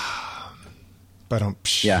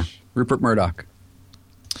 Yeah. Rupert Murdoch.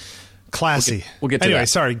 Classy. We'll get to anyway, that.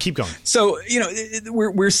 Sorry, keep going. So, you know,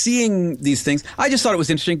 we're seeing these things. I just thought it was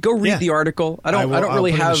interesting. Go read the article. I don't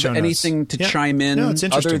really have anything to chime in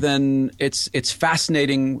other than it's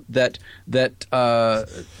fascinating that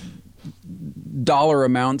dollar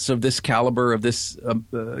amounts of this caliber, of this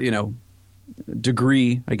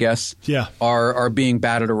degree, I guess, are being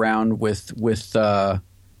batted around with a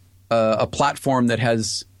platform that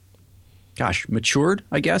has matured,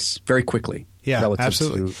 I guess, very quickly. Yeah, relative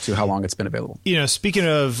absolutely. To how long it's been available. You know, speaking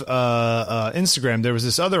of Instagram, there was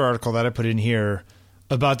this other article that I put in here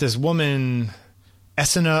about this woman,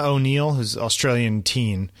 Essena O'Neill, who's an Australian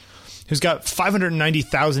teen, who's got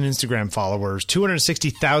 590,000 Instagram followers,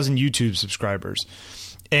 260,000 YouTube subscribers.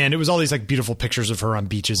 And it was all these like beautiful pictures of her on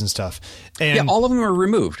beaches and stuff. And all of them are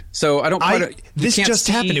removed. So I don't quite. This just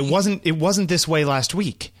happened. It wasn't this way last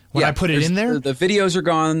week. When I put it in there, the videos are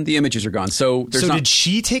gone, the images are gone. So did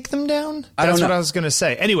she take them down? That's what I was going to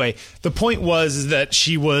say. Anyway, the point was that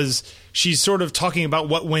she's sort of talking about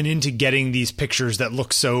what went into getting these pictures that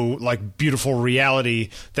look so like beautiful reality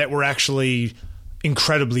that were actually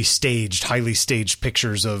incredibly staged, highly staged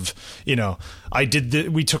pictures of, you know,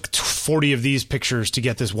 we took 40 of these pictures to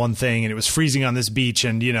get this one thing and it was freezing on this beach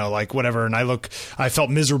and, you know, like whatever. And I felt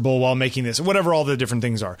miserable while making this, whatever all the different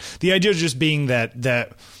things are. The idea just being that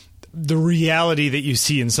the reality that you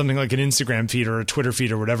see in something like an Instagram feed or a Twitter feed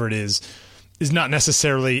or whatever it is not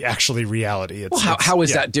necessarily actually reality. How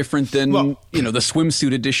is that different than the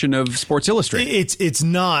swimsuit edition of Sports Illustrated? It's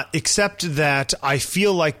not, except that I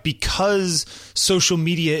feel like because social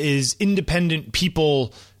media is independent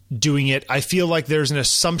people doing it, I feel like there's an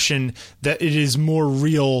assumption that it is more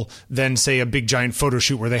real than, say, a big giant photo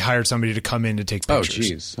shoot where they hired somebody to come in to take pictures. Oh,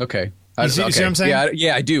 geez. Okay. You see what I'm saying?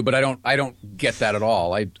 Yeah, I do, but I don't get that at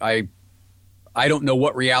all. I don't know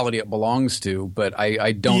what reality it belongs to, but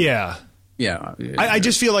I don't. Yeah. Yeah. I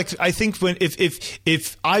just feel like I think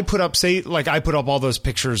if I put up, say, like I put up all those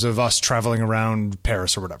pictures of us traveling around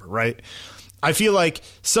Paris or whatever, right? I feel like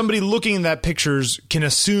somebody looking at that pictures can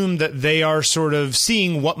assume that they are sort of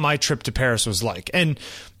seeing what my trip to Paris was like. And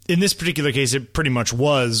in this particular case, it pretty much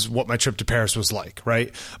was what my trip to Paris was like,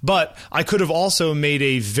 right? But I could have also made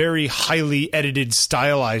a very highly edited,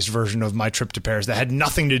 stylized version of my trip to Paris that had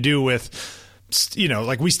nothing to do with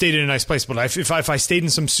like we stayed in a nice place, but if I stayed in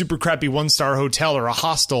some super crappy 1-star hotel or a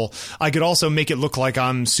hostel, I could also make it look like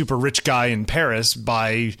I'm super rich guy in Paris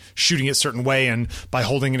by shooting it a certain way and by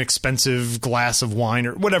holding an expensive glass of wine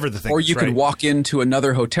or whatever the thing. Or you could walk into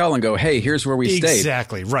another hotel and go, "Hey, here's where we stayed."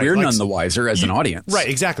 Exactly, right. We're none the wiser as an audience. Right,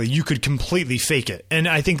 exactly. You could completely fake it. And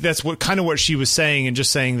I think that's what she was saying, and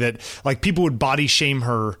just saying that like people would body shame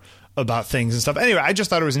her about things and stuff. Anyway, I just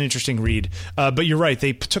thought it was an interesting read. But you're right.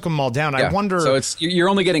 They took them all down. Yeah. I wonder. So you're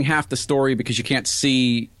only getting half the story because you can't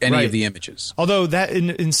see any of the images. Although that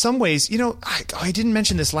in some ways, I didn't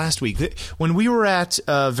mention this last week. When we were at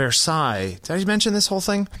Versailles, did I mention this whole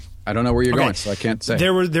thing? I don't know where you're going, so I can't say.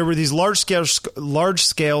 There were these large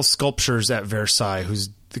scale sculptures at Versailles. Who's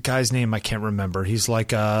the guy's name? I can't remember. He's like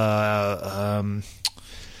God,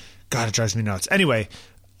 it drives me nuts. Anyway,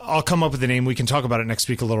 I'll come up with the name. We can talk about it next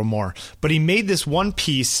week a little more. But he made this one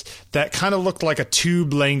piece that kind of looked like a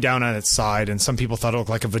tube laying down on its side, and some people thought it looked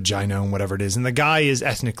like a vagina and whatever it is. And the guy is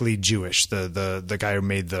ethnically Jewish, the guy who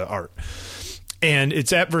made the art. And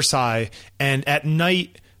it's at Versailles, and at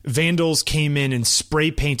night, vandals came in and spray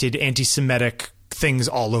painted anti-Semitic things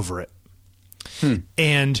all over it.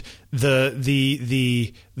 And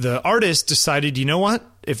the artist decided, you know what?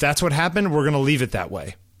 If that's what happened, we're going to leave it that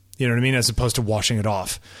way. You know what I mean? As opposed to washing it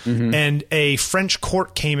off. Mm-hmm. And a French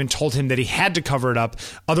court came and told him that he had to cover it up.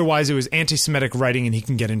 Otherwise, it was anti-Semitic writing and he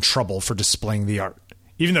can get in trouble for displaying the art.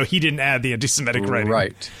 Even though he didn't add the anti-Semitic writing.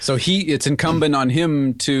 Right. So it's incumbent on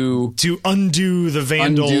him to undo the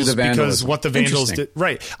vandals because what the vandals did.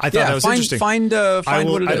 Right. I thought that was interesting. Find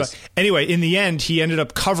what it is. Anyway, in the end, he ended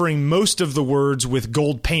up covering most of the words with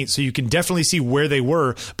gold paint. So you can definitely see where they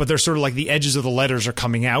were, but they're sort of like the edges of the letters are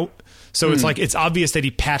coming out. So it's like it's obvious that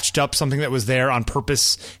he patched up something that was there on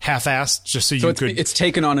purpose, half-assed, just so you could. It's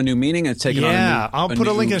taken on a new meaning. It's taken on. Yeah, I'll put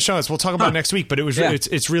a link in the show notes. We'll talk about it next week, but it was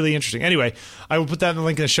it's really interesting. Anyway, I will put that in the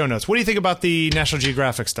link in the show notes. What do you think about the National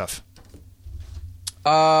Geographic stuff?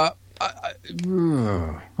 Okay.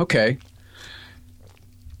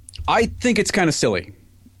 I think it's kind of silly.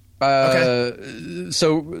 Okay.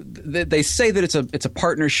 So they say that it's a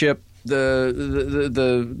partnership.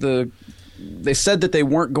 They said that they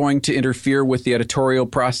weren't going to interfere with the editorial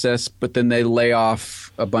process, but then they lay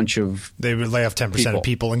off a bunch of They would lay off 10% of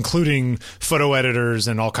people, including photo editors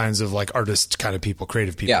and all kinds of like artist kind of people,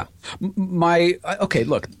 creative people. Yeah.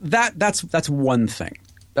 Look, that's one thing.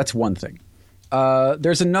 That's one thing.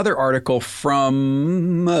 There's another article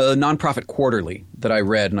from Nonprofit Quarterly that I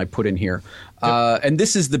read and I put in here. And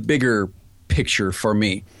this is the bigger picture for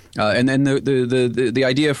me. And then the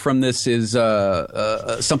idea from this is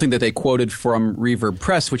something that they quoted from Reverb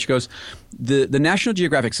Press, which goes, the National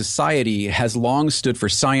Geographic Society has long stood for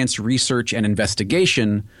science, research, and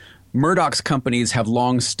investigation. Murdoch's companies have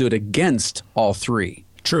long stood against all three.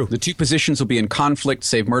 True. The two positions will be in conflict,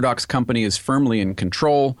 save Murdoch's company is firmly in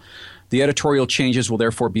control. The editorial changes will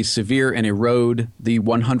therefore be severe and erode the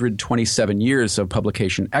 127 years of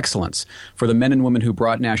publication excellence. For the men and women who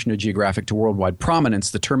brought National Geographic to worldwide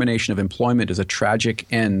prominence, the termination of employment is a tragic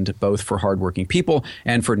end both for hardworking people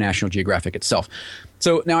and for National Geographic itself.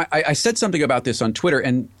 So now I said something about this on Twitter,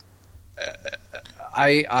 and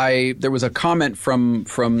there was a comment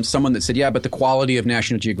from someone that said, yeah, but the quality of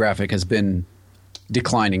National Geographic has been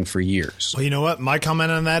declining for years. Well, you know what? My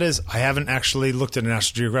comment on that is I haven't actually looked at a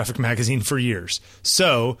National Geographic magazine for years.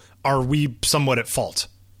 So are we somewhat at fault?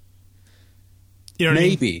 You know what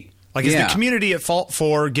Maybe. I mean? Like, is the community at fault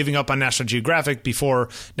for giving up on National Geographic before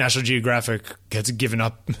National Geographic gets given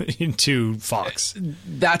up to Fox?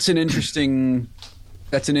 That's an interesting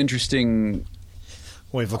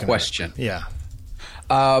way of looking question. At it. Yeah.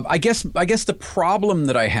 I guess the problem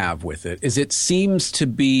that I have with it is it seems to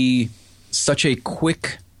be such a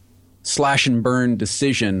quick slash and burn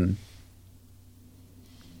decision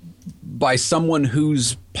by someone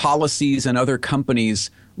whose policies and other companies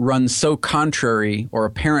run so contrary or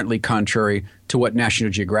apparently contrary to what National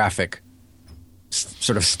Geographic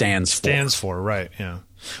sort of stands for. Stands for, right, yeah.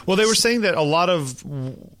 Well, they were saying that a lot of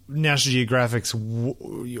National Geographic's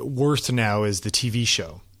worth now is the TV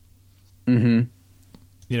show. Mm-hmm.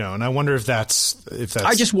 You know, and I wonder if that's.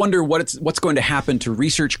 I just wonder what's going to happen to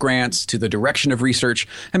research grants, to the direction of research.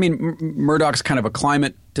 I mean, Murdoch's kind of a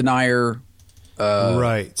climate denier,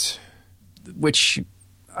 right? Which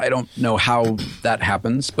I don't know how that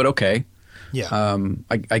happens, but okay. Yeah,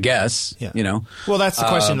 I guess. Yeah. You know. Well, that's the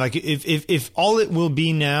question. Like, if all it will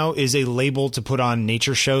be now is a label to put on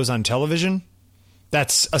nature shows on television,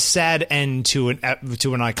 that's a sad end to an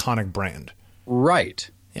iconic brand. Right.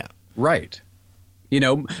 Yeah. Right. You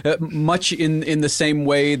know, much in the same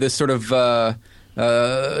way the sort of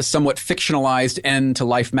somewhat fictionalized end to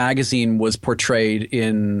Life magazine was portrayed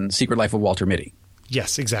in Secret Life of Walter Mitty.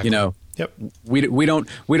 Yes, exactly. You know, yep. We don't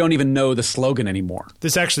even know the slogan anymore.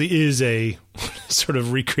 This actually is a sort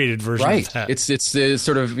of recreated version of that. It's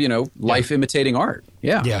sort of, you know, life imitating art.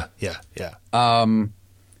 Yeah. Yeah.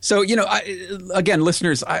 So, you know, again,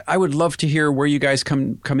 listeners, I would love to hear where you guys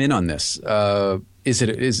come in on this.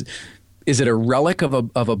 Is it a relic of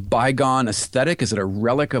a bygone aesthetic? Is it a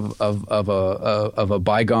relic of a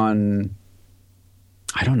bygone?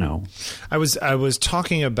 I don't know. I was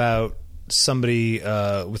talking about somebody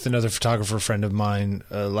with another photographer friend of mine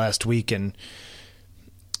last week, and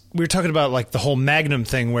we were talking about like the whole Magnum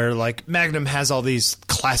thing, where like Magnum has all these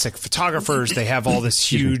classic photographers. They have all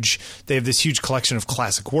this huge collection of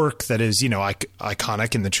classic work that is, you know,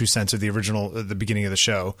 iconic in the true sense of the original, the beginning of the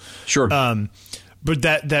show. Sure. But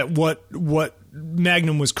that what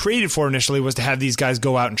Magnum was created for initially was to have these guys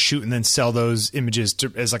go out and shoot and then sell those images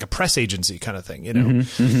as like a press agency kind of thing, you know?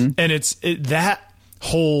 And that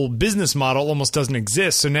whole business model almost doesn't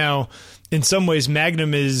exist. So now in some ways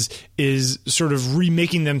Magnum is sort of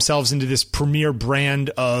remaking themselves into this premier brand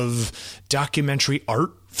of documentary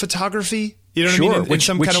art photography. You know what I mean? In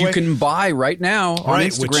some kind of way. Which you can buy right now on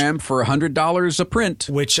Instagram for $100 a print.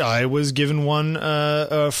 Which I was given one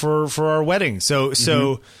for our wedding. So it's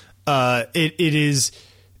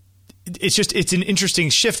an interesting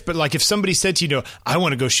shift. But like if somebody said to you, I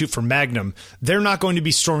want to go shoot for Magnum, they're not going to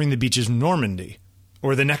be storming the beaches of Normandy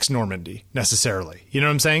or the next Normandy necessarily. You know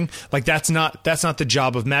what I'm saying? Like that's not the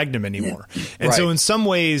job of Magnum anymore. And so in some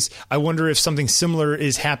ways, I wonder if something similar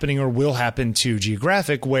is happening or will happen to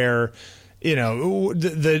Geographic, where, you know,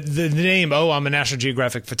 the name, I'm a National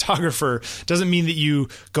Geographic photographer, doesn't mean that you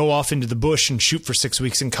go off into the bush and shoot for 6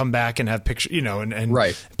 weeks and come back and have pictures, you know, and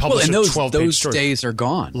publish a 12-page story. Those days are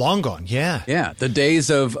gone. Long gone, yeah. Yeah, the days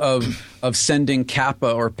of sending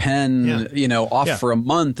Kappa or Pen, you know, off for a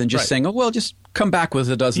month and just saying, just come back with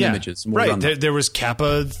a dozen images. And we'll there was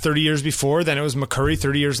Kappa 30 years before, then it was McCurry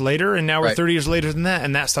 30 years later, and now we're 30 years later than that,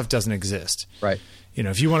 and that stuff doesn't exist. Right. You know,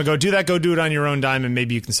 if you want to go do that, go do it on your own dime, and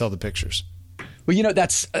maybe you can sell the pictures. Well, you know,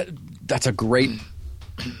 that's a great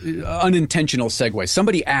unintentional segue.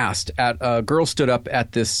 Somebody asked, a girl stood up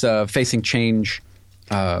at this Facing Change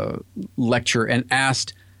lecture and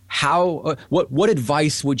asked, what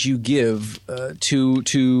advice would you give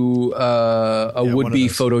to a would-be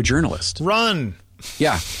photojournalist? Run.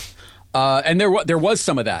 Yeah. And there was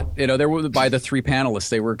some of that, you know, there were by the three panelists,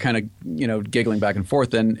 they were kind of, you know, giggling back and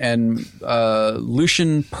forth, and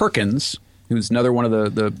Lucian Perkins, who's another one of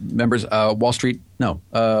the members, Washington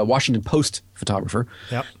Post photographer,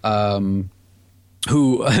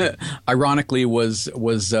 who ironically was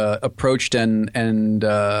approached and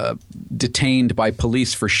detained by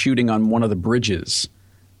police for shooting on one of the bridges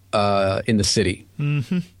in the city.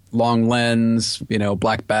 Mm-hmm. Long lens, you know,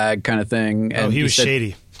 black bag kind of thing. And he was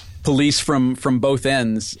shady. Police from both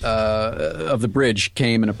ends of the bridge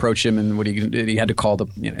came and approached him, and he had to call the,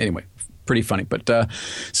 you know, anyway. Pretty funny, but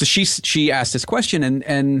so she asked this question,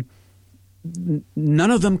 and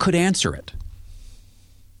none of them could answer it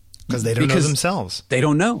because they don't know themselves. They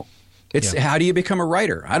don't know. It's how do you become a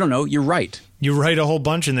writer? I don't know. You write a whole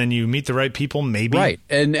bunch, and then you meet the right people, maybe. Right,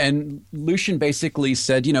 and Lucian basically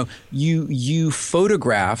said, you know, you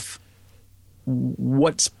photograph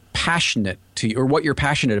what's passionate to you or what you're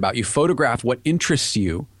passionate about. You photograph what interests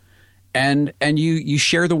you, and you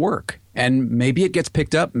share the work. And maybe it gets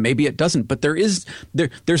picked up, maybe it doesn't. But there's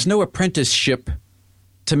no apprenticeship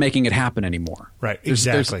to making it happen anymore. Right,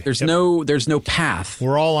 exactly. There's no path.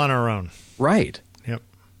 We're all on our own. Right. Yep.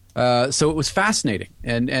 So it was fascinating,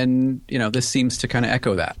 and you know, this seems to kind of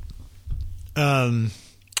echo that. Yeah,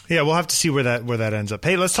 we'll have to see where that ends up.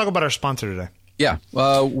 Hey, let's talk about our sponsor today. Yeah.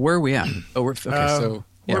 Where are we at? Oh, we're okay. So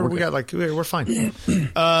yeah, we're fine. Wait,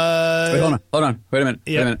 hold on. Wait a minute.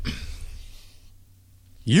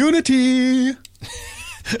 Unity.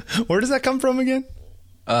 Where does that come from again?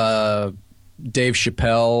 Dave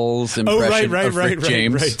Chappelle's impression of Rick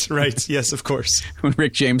James. Right. Yes, of course. When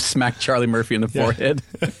Rick James smacked Charlie Murphy in the forehead.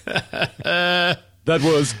 That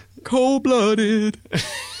was cold-blooded.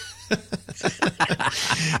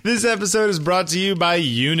 This episode is brought to you by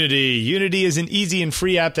Unity. Unity is an easy and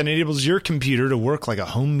free app that enables your computer to work like a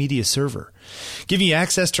home media server, giving you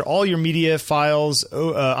access to all your media files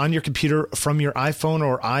on your computer from your iPhone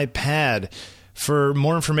or iPad. For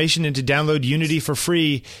more information and to download Unity for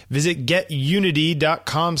free, visit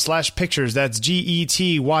getunity.com/pictures. That's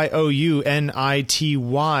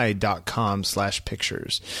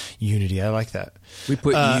GETYOUNITY.com/pictures. Unity, I like that. We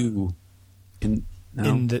put you in... No.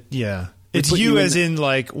 In the, yeah. It's you as in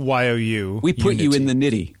like YOU. We put Unity. You in the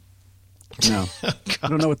nitty. No, I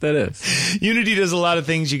don't know what that is. Unity does a lot of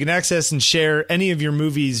things. You can access and share any of your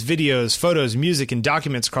movies, videos, photos, music, and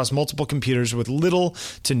documents across multiple computers with little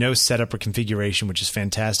to no setup or configuration, which is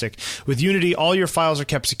fantastic. With Unity, all your files are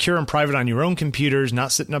kept secure and private on your own computers,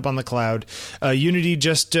 not sitting up on the cloud. Unity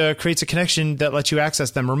just creates a connection that lets you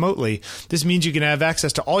access them remotely. This means you can have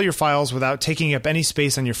access to all your files without taking up any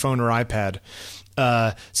space on your phone or iPad.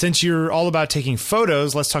 Since you're all about taking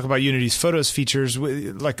photos, let's talk about Unity's photos features.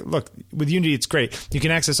 Look, with Unity, it's great. You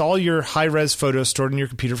can access all your high-res photos stored in your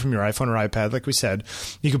computer from your iPhone or iPad, like we said.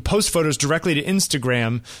 You can post photos directly to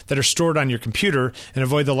Instagram that are stored on your computer and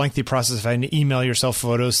avoid the lengthy process of having to email yourself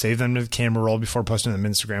photos, save them to the camera roll before posting them to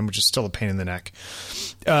Instagram, which is still a pain in the neck.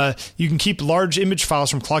 You can keep large image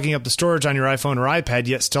files from clogging up the storage on your iPhone or iPad,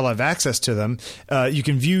 yet still have access to them. You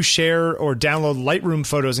can view, share, or download Lightroom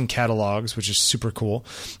photos and catalogs, which is super cool.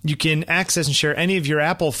 You can access and share any of your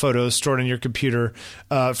Apple photos stored on your computer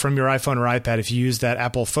from your iPhone or iPad if you use that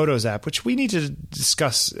Apple Photos app, which we need to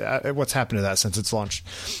discuss what's happened to that since it's launched.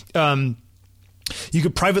 You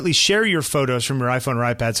could privately share your photos from your iPhone or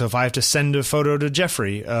iPad. So if I have to send a photo to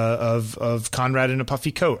Jeffrey of Conrad in a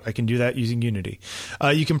puffy coat, I can do that using Unity.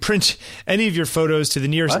 You can print any of your photos to the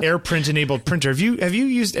nearest AirPrint-enabled printer. Have you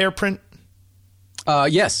used AirPrint?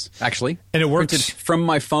 Yes, actually, and it works printed from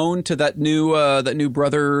my phone to that new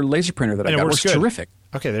Brother laser printer that I got. It works terrific.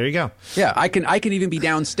 Okay, there you go. Yeah, I can even be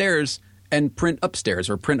downstairs and print upstairs,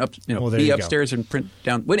 or print up, be upstairs and print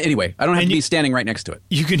down. Well, anyway, I don't have to be standing right next to it.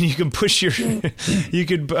 You can push your you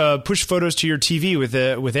could push photos to your TV with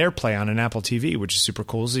AirPlay on an Apple TV, which is super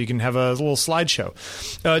cool. So you can have a little slideshow.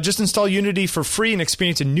 Just install Unity for free and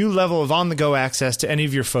experience a new level of on-the-go access to any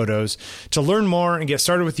of your photos. To learn more and get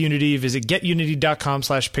started with Unity, visit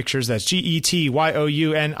getunity.com/pictures. That's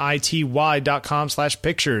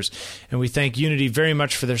GETYOUNITY.com/pictures. And we thank Unity very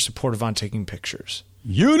much for their support of On Taking Pictures.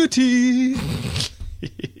 Unity.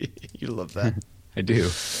 You love that. I do.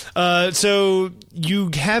 So you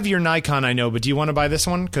have your Nikon, I know, but do you want to buy this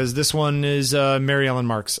one? Because this one is Mary Ellen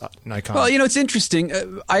Mark's Nikon. Well, it's interesting.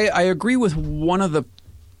 I agree with one of the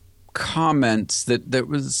comments that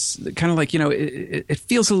was kind of like, it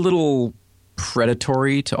feels a little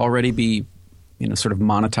predatory to already be, sort of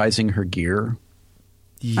monetizing her gear.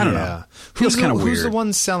 Yeah. I don't know. Feels kind of weird. Who's the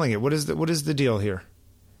one selling it? What is the deal here?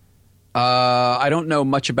 I don't know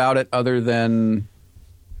much about it other than,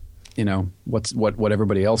 what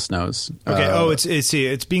everybody else knows. Okay.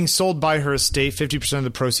 It's being sold by her estate. 50% of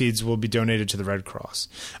the proceeds will be donated to the Red Cross.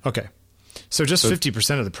 Okay. So just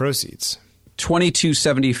 50% of the proceeds.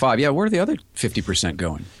 $22.75. Yeah. Where are the other 50%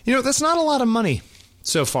 going? That's not a lot of money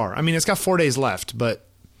so far. I mean, it's got 4 days left, but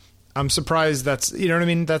I'm surprised that's, you know what I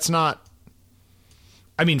mean? That's not,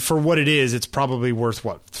 I mean, for what it is, it's probably worth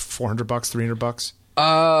what, $400, $300?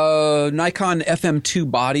 Nikon FM2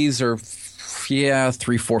 bodies are, $300,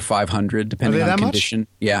 $400, $500, depending on condition. Much?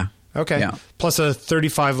 Yeah. Okay. Yeah. Plus a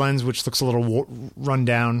 35 lens, which looks a little run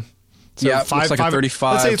down. So yeah, looks like a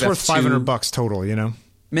 35. Let's say it's worth $500 total.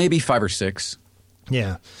 Maybe 5 or 6.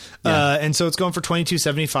 Yeah. And so it's going for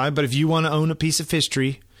 $22.75. But if you want to own a piece of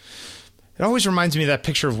history, it always reminds me of that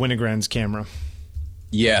picture of Winogrand's camera.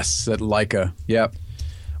 Yes, that Leica. Yep.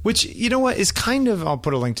 Which, you know what, is kind of, I'll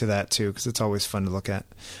put a link to that too, because it's always fun to look at.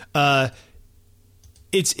 I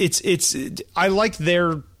like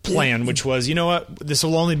their plan, which was, you know what, this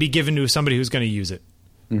will only be given to somebody who's going to use it.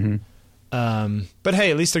 Mm-hmm. But hey,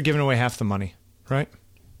 at least they're giving away half the money, right?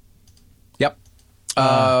 Yep.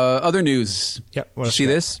 Other news. Yep. Did you see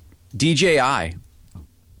this? DJI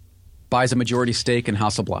buys a majority stake in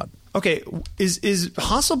Hasselblad. Okay, is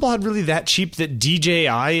Hasselblad really that cheap that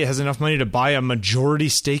DJI has enough money to buy a majority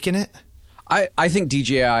stake in it? I think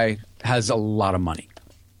DJI has a lot of money.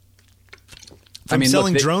 From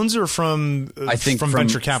selling drones or from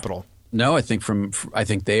venture capital? No, I think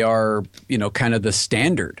they are, kind of the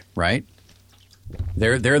standard, right?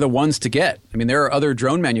 They're the ones to get. I mean, there are other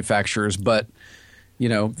drone manufacturers, but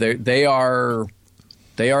they are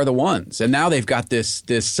the ones. And now they've got this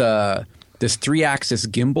 3-axis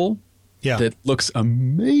gimbal that looks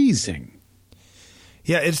amazing.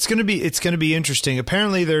 Yeah, it's going to be interesting.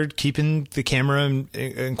 Apparently, they're keeping the camera and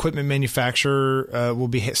equipment manufacturer will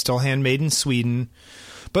be still handmade in Sweden.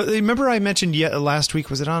 But remember, I mentioned last week.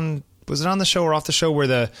 Was it on the show or off the show where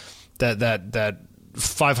that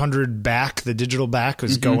 500 back, the digital back,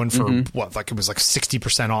 was going for what? Like it was like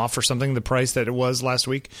 60% off or something. The price that it was last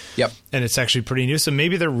week. Yep, and it's actually pretty new. So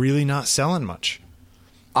maybe they're really not selling much.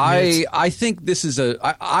 I think this is a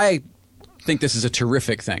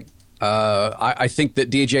terrific thing. I think that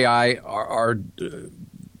DJI are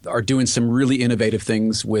doing some really innovative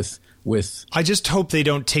things with. I just hope they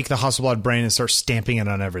don't take the Hasselblad brand and start stamping it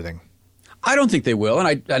on everything. I don't think they will,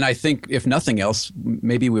 and I think if nothing else,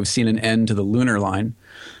 maybe we've seen an end to the lunar line.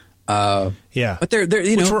 Yeah, but they're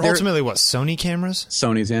which were ultimately what, Sony cameras?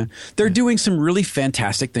 Sony's, yeah. They're doing some really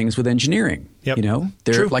fantastic things with engineering. Yep. You know,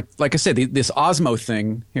 they're True. like I said, this Osmo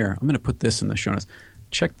thing. Here, I'm going to put this in the show notes.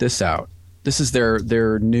 Check this out. This is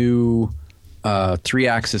their new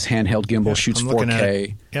 3-axis handheld gimbal. Yep, shoots I'm looking 4K. at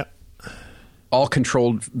it. Yep. All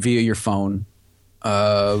controlled via your phone.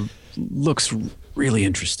 Looks really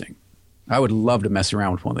interesting. I would love to mess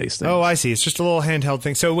around with one of these things. Oh, I see. It's just a little handheld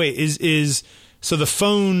thing. So wait, so the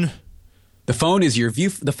phone? The phone is your view.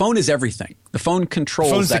 The phone is everything. The phone controls.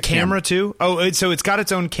 The phone's that the camera too. Oh, so it's got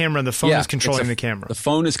its own camera, and the phone is controlling the camera. The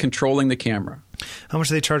phone is controlling the camera. How much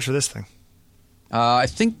do they charge for this thing? I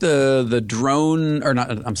think the drone, or not.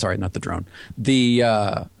 I'm sorry, not the drone. The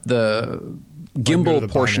gimbal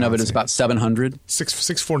portion of it is about $700.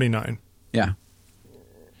 $649. Yeah.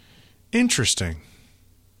 Interesting.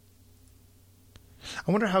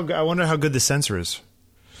 I wonder how good the sensor is.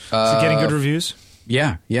 Is it getting good reviews?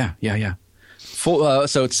 Yeah. Full.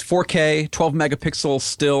 So it's 4K, 12 megapixel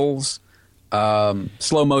stills,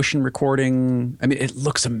 slow motion recording. I mean, it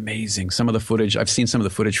looks amazing. Some of the footage, I've seen some of the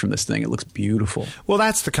footage from this thing. It looks beautiful. Well,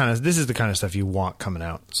 this is the kind of stuff you want coming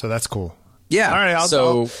out. So that's cool. Yeah. All right.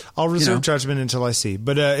 I'll reserve judgment until I see.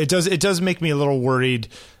 But it does make me a little worried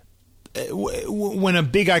when a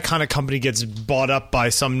big iconic company gets bought up by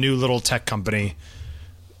some new little tech company.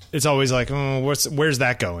 It's always like, oh, where's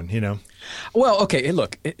that going? You know. Well, okay.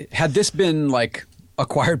 Look, had this been like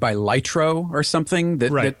acquired by Lytro or something,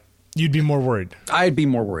 that you'd be more worried. I'd be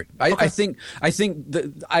more worried. Okay. I think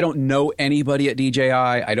that I don't know anybody at DJI.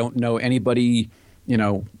 I don't know anybody,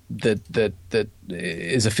 that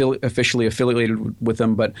is officially affiliated with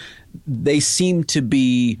them, but they seem to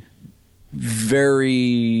be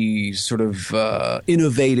very sort of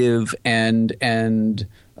innovative and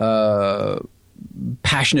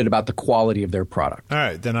passionate about the quality of their product. All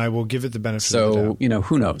right, then I will give it the benefit of the doubt. So,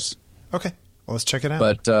 who knows? Okay, well, let's check it out.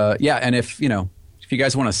 But yeah, and if you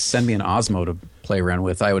guys want to send me an Osmo to play around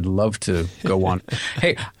with, I would love to go on.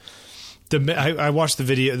 Hey, I watched the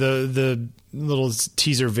video, the little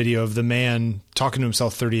teaser video of the man talking to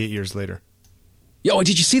himself 38 years later. Oh,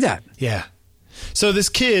 did you see that? Yeah. So this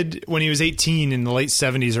kid, when he was 18 in the late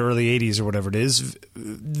 70s or early 80s or whatever it is,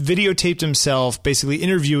 videotaped himself, basically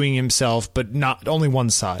interviewing himself, but not only one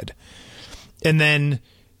side. And then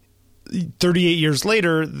 38 years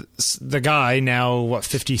later, the guy, now,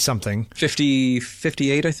 50-something?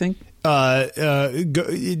 58, I think.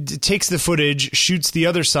 Takes the footage, shoots the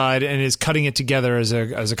other side, and is cutting it together as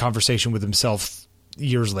a conversation with himself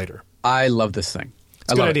years later. I love this thing.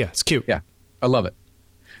 It's a good idea. It's cute. Yeah, I love it.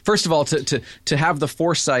 First of all, to have the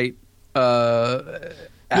foresight at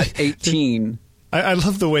 18. I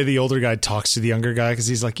love the way the older guy talks to the younger guy because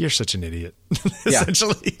he's like, "You're such an idiot."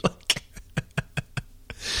 Essentially,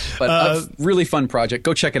 But a really fun project.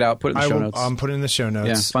 Go check it out. Put it in the show notes. I'm putting it in the show notes.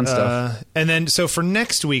 Yeah, fun stuff. And then, so for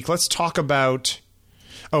next week, let's talk about.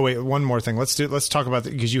 Oh wait, one more thing. Let's talk about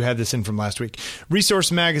because you had this in from last week.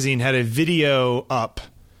 Resource Magazine had a video up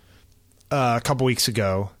a couple weeks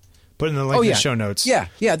ago. Put in the link in the show notes. Yeah.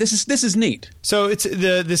 This is neat. So it's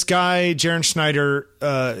this guy Jaron Schneider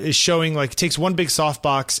is showing takes one big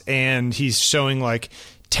softbox and he's showing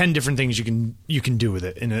 10 different things you can do with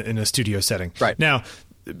it in a studio setting. Right now.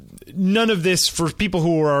 None of this for people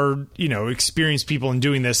who are, experienced people in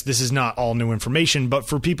doing this. This is not all new information, but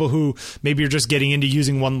for people who maybe are just getting into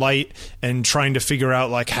using one light and trying to figure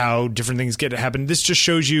out how different things get to happen. This just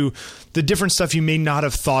shows you the different stuff you may not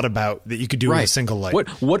have thought about that you could do with a single light.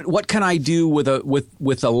 What can I do with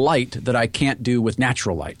a light that I can't do with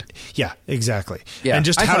natural light? Yeah, exactly. Yeah, and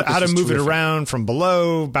just how to move it around from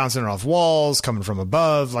below, bouncing it off walls, coming from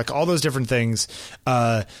above, all those different things.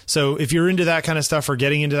 So if you're into that kind of stuff or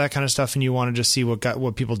getting into that kind of stuff and you want to just see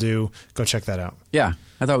what people do, go check that out. Yeah,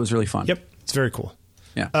 I thought it was really fun. Yep, it's very cool.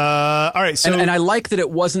 Yeah. All right. So and I like that it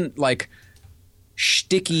wasn't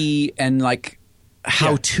shticky and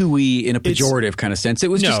how-to-y in a pejorative kind of sense.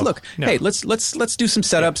 It was just hey, let's do some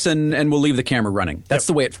setups and we'll leave the camera running. That's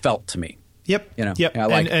the way it felt to me. Yep. Yep. Yeah,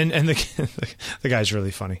 and the guy's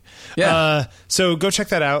really funny. Yeah. So go check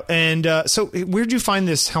that out. And so where'd you find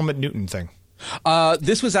this Helmut Newton thing?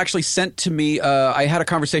 This was actually sent to me. I had a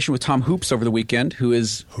conversation with Tom Hoops over the weekend, who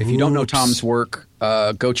is, if you don't know Tom's work,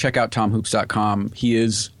 go check out tomhoops.com. He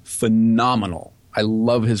is phenomenal. I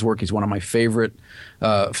love his work. He's one of my favorite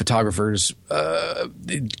photographers.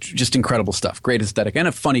 Just incredible stuff. Great aesthetic and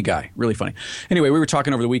a funny guy. Really funny. Anyway, we were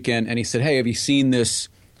talking over the weekend and he said, "Hey, have you seen this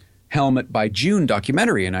Helmet by June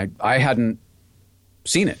documentary?" And I hadn't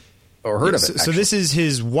seen it or heard of it. So this is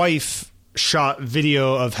his wife shot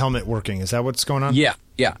video of Helmet working. Is that what's going on? Yeah.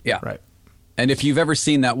 Right. And if you've ever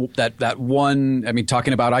seen that one, I mean,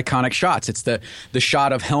 talking about iconic shots, it's the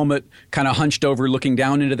shot of Helmet kind of hunched over, looking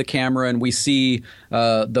down into the camera, and we see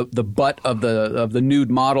the butt of the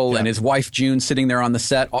nude model and his wife June sitting there on the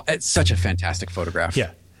set. It's such a fantastic photograph.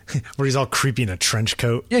 Yeah. Where he's all creepy in a trench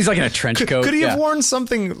coat. Yeah, he's like in a trench coat. Could he have worn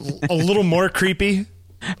something a little more creepy?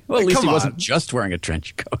 Well, at least he wasn't just wearing a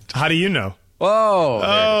trench coat. How do you know?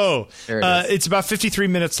 Oh, there it is. It's about 53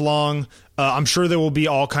 minutes long. I'm sure there will be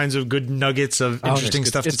all kinds of good nuggets of interesting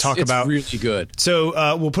stuff to talk about. It's really good.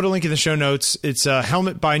 So we'll put a link in the show notes. It's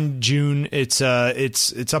Helmet by June. It's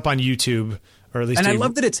up on YouTube, or at least. And I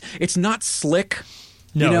love that it's not slick.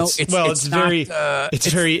 No, it's very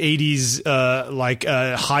 80s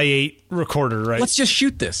high 8 recorder, right? Let's just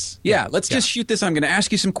shoot this. Yeah, let's just shoot this. I'm going to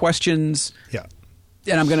ask you some questions. Yeah.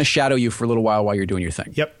 And I'm going to shadow you for a little while you're doing your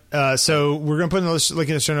thing. Yep. So we're going to put the link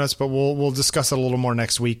in the show notes, but we'll discuss it a little more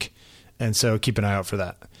next week. And so keep an eye out for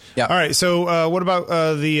that. Yeah. All right. So what about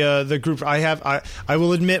the group? I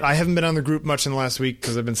will admit I haven't been on the group much in the last week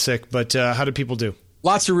because I've been sick. But how did people do?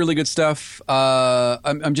 Lots of really good stuff.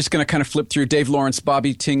 I'm just going to kind of flip through Dave Lawrence,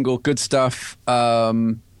 Bobby Tingle, good stuff.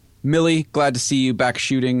 Millie, glad to see you back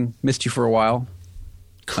shooting. Missed you for a while.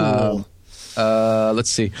 Cool. Let's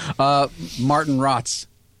see. Martin Rotz.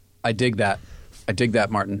 I dig that,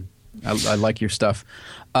 Martin. I like your stuff.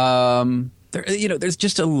 There's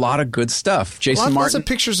just a lot of good stuff. Jason Martin. Lots of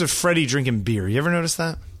pictures of Freddie drinking beer. You ever notice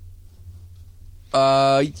that?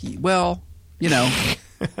 Well, you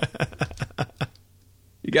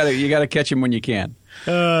gotta catch him when you can.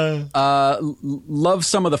 Love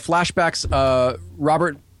some of the flashbacks.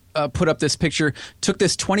 Robert put up this picture. Took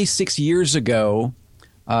this 26 years ago,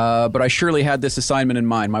 but I surely had this assignment in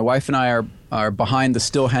mind. My wife and I are behind the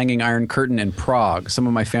still hanging Iron Curtain in Prague. Some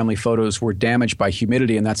of my family photos were damaged by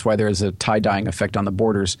humidity, and that's why there's a tie-dyeing effect on the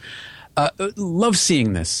borders. Love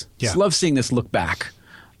seeing this. Yeah. Love seeing this look back.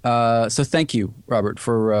 So thank you, Robert,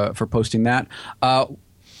 for posting that.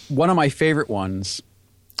 One of my favorite ones.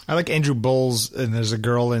 I like Andrew Bowles, and there's a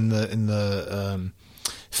girl in the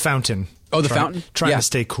fountain. Oh, the fountain? Trying to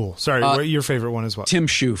stay cool. Sorry, what your favorite one is what? Tim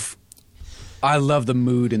Schoof. I love the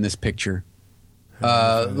mood in this picture.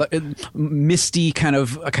 Misty, kind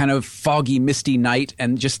of foggy, misty night,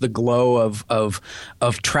 and just the glow of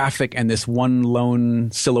traffic and this one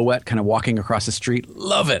lone silhouette kind of walking across the street.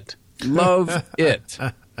 Love it. Love it.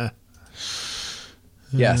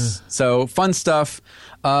 Yes. So fun stuff.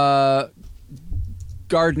 Gardner,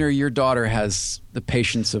 your daughter has the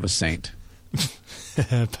patience of a saint.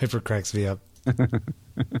 Piper cracks me up.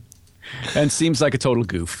 And seems like a total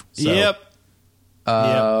goof. So, yep.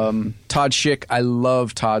 Todd Schick, I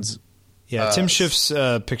love Todd's. Yeah, Tim Schiff's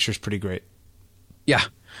picture's pretty great. Yeah.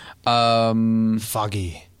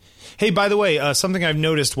 Foggy. Hey, by the way, something I've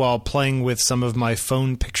noticed while playing with some of my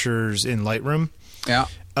phone pictures in Lightroom. Yeah.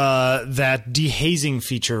 That dehazing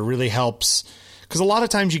feature really helps. Because a lot of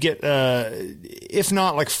times you get, if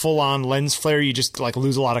not like full-on lens flare, you just like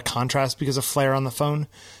lose a lot of contrast because of flare on the phone.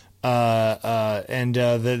 And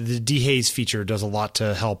the dehaze feature does a lot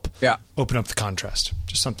to help open up the contrast.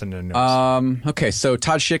 Just something to notice. Okay, so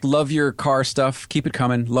Todd Schick, love your car stuff. Keep it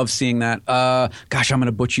coming. Love seeing that. Gosh, I'm going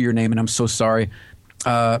to butcher your name, and I'm so sorry.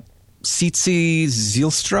 Sietzi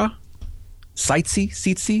Zylstra?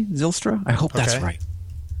 Sietzi Zylstra? I hope that's right.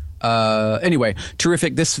 Anyway,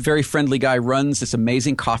 terrific. This very friendly guy runs this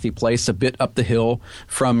amazing coffee place a bit up the hill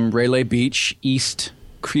from Railay Beach, East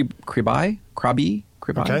Krabi,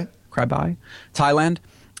 Thailand.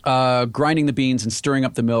 Grinding the beans and stirring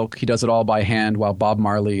up the milk. He does it all by hand while Bob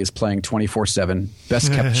Marley is playing 24/7.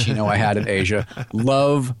 Best cappuccino I had in Asia.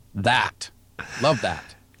 Love that. Love that.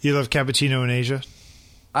 You love cappuccino in Asia?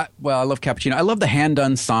 I love cappuccino. I love the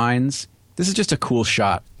hand-done signs. This is just a cool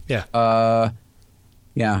shot. Yeah.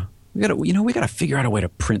 Yeah. We gotta figure out a way to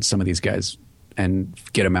print some of these guys and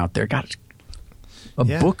get them out there. Got a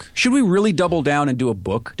book? Should we really double down and do a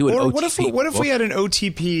book? Do an OTP? What if we had an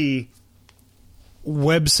OTP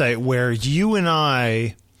website where you and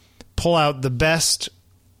I pull out the best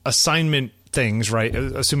assignment things, right?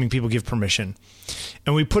 Assuming people give permission,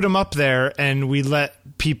 and we put them up there, and we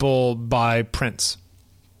let people buy prints.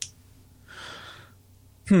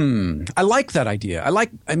 I like that idea. I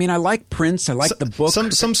like prints. I like the book.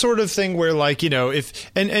 Some sort of thing where, like, if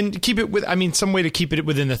and keep it with. I mean, some way to keep it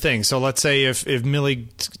within the thing. So let's say if Millie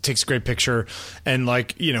takes a great picture and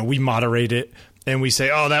we moderate it and we say,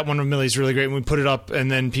 oh, that one of Millie's really great, and we put it up, and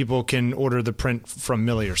then people can order the print from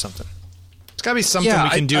Millie or something. It's got to be something we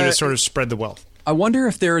can do to sort of spread the wealth. I wonder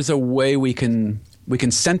if there is a way we can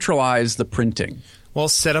centralize the printing. Well,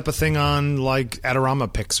 set up a thing on like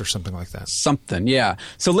Adorama Pix or something like that. Something, yeah.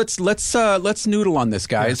 So let's noodle on this,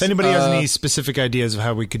 guys. Yeah, if anybody has any specific ideas of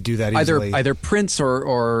how we could do that easily, either prints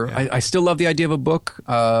or I still love the idea of a book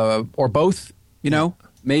or both. You know,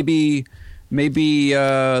 maybe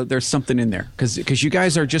there's something in there because you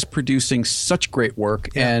guys are just producing such great work,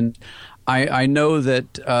 and I know that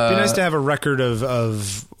it'd be nice to have a record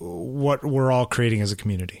of what we're all creating as a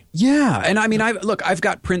community. Yeah, and I mean, I've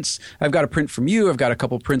got prints. I've got a print from you. I've got a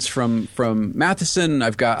couple prints from Matheson.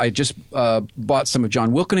 I just bought some of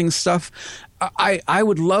John Wilkening's stuff. I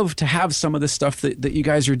would love to have some of the stuff that you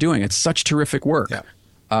guys are doing. It's such terrific work. Yeah.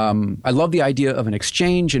 I love the idea of an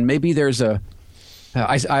exchange, and maybe there's a.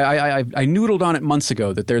 I noodled on it months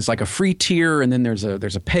ago that there's like a free tier and then there's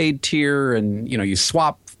a paid tier, and you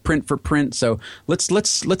swap print for print. So let's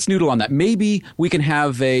noodle on that. Maybe we can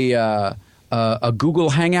have a Google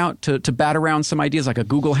Hangout to bat around some ideas, like a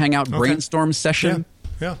Google Hangout brainstorm session.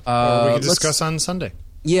 Yeah. Or we could discuss on Sunday.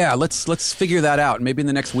 Yeah, let's figure that out. Maybe in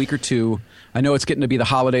the next week or two. I know it's getting to be the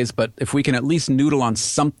holidays, but if we can at least noodle on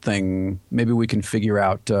something, maybe we can figure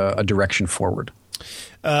out a direction forward.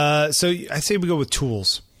 So I say we go with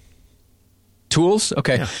tools. Tools?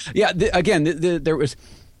 Okay. Yeah.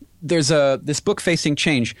 There's this book Facing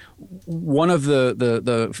Change. One of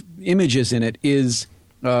the images in it is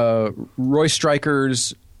Roy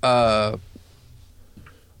Stryker's God,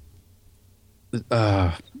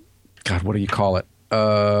 what do you call it?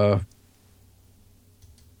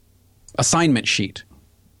 Assignment sheet.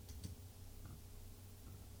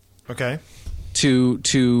 Okay.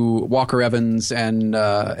 To Walker Evans and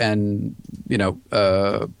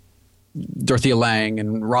Dorothea Lange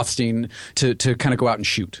and Rothstein to kind of go out and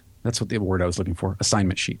shoot. That's what the word I was looking for.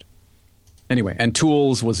 Assignment sheet. Anyway, and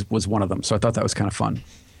tools was one of them. So I thought that was kind of fun.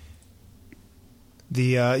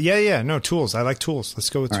 Tools. I like tools. Let's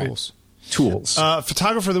go with tools. Right. Tools.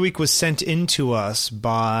 Photographer of the week was sent in to us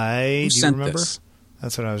by. Do you remember? This?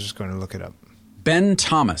 That's what I was just going to look it up. Ben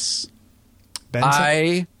Thomas.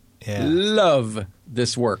 Love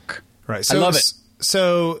this work. Right. So, I love it.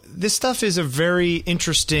 So this stuff is a very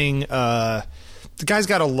interesting. The guy's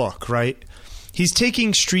got a look, right? He's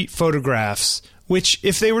taking street photographs, which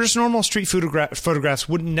if they were just normal street photographs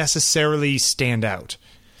wouldn't necessarily stand out.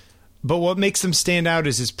 But what makes them stand out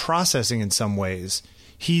is his processing in some ways.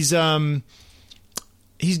 He's doing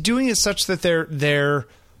it such that they're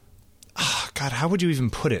God, how would you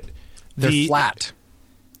even put it? They're flat.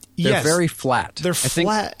 They're very flat. They're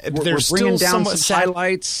flat. We're bringing down some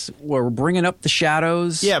highlights. We're bringing up the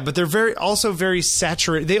shadows. Yeah, but they're very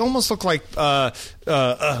saturated. They almost look like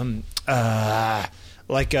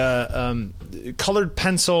colored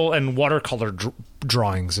pencil and watercolor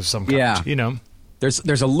drawings of some kind. Yeah.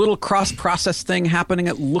 There's a little cross-process thing happening,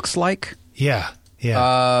 it looks like. Yeah.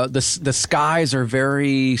 The skies are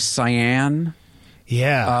very cyan.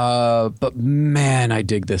 Yeah. But man, I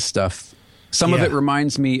dig this stuff. Some of it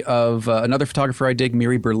reminds me of another photographer I dig,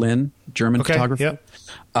 Miri Berlin, German photographer. Yep.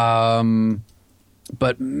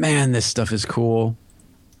 But man, this stuff is cool.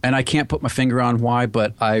 And I can't put my finger on why,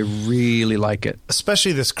 but I really like it.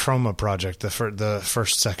 Especially this Chroma project. The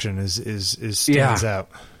first section is stands out.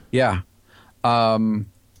 Yeah.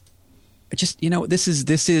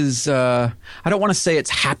 This is I don't want to say it's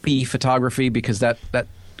happy photography because that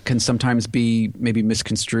can sometimes be maybe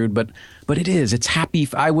misconstrued, but it is. It's happy.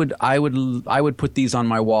 I would put these on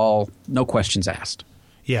my wall, no questions asked.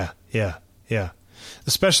 Yeah.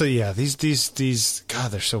 Especially these.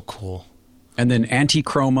 God, they're so cool. And then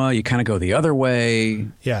anti-chroma, you kind of go the other way.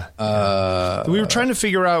 Yeah. We were trying to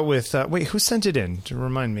figure out with wait, who sent it in? To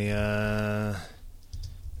remind me,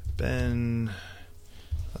 Ben.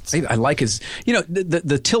 I like his.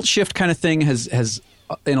 The tilt shift kind of thing has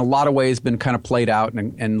in a lot of ways been kind of played out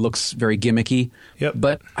and looks very gimmicky. Yep.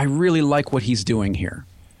 But I really like what he's doing here.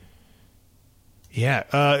 Yeah.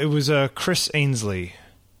 It was Chris Ainsley.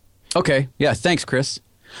 Okay. Yeah. Thanks, Chris.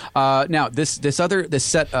 Now this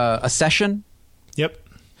set a session. Yep.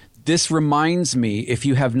 This reminds me, if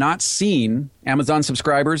you have not seen Amazon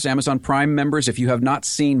subscribers, Amazon Prime members, if you have not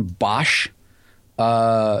seen Bosch,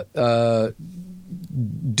 do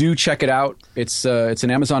check it out. It's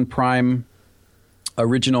an Amazon Prime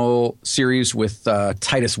original series with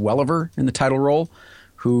Titus Welliver in the title role,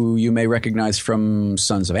 who you may recognize from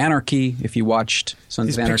Sons of Anarchy if you watched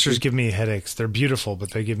Sons of Anarchy. These pictures give me headaches. They're beautiful,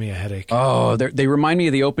 but they give me a headache. Oh, they remind me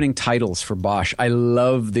of the opening titles for Bosch. I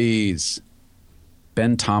love these.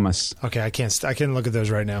 Ben Thomas. Okay, I can't look at those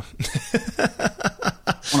right now.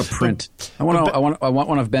 I want a print. I want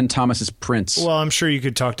one of Ben Thomas's prints. Well, I'm sure you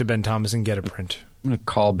could talk to Ben Thomas and get a print. I'm going to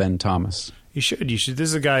call Ben Thomas. You should. This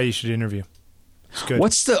is a guy you should interview. It's good.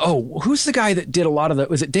 Who's the guy that did a lot of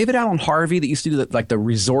was it David Allen Harvey that used to do the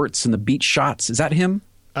resorts and the beach shots? Is that him?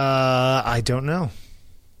 I don't know.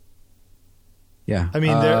 Yeah. I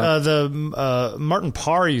mean, Martin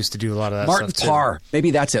Parr used to do a lot of that Martin stuff. Parr. Too.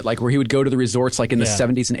 Maybe that's it. Like where he would go to the resorts like in the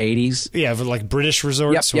 70s and 80s. Yeah, but like British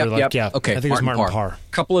resorts. Yep. Okay, I think it was Martin Parr. A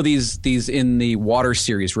couple of these in the water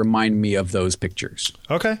series remind me of those pictures.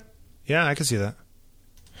 Okay. Yeah, I can see that.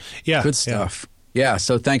 Yeah. Good stuff. Yeah.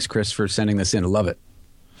 So thanks, Chris, for sending this in. I love it.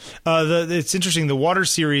 It's interesting. The water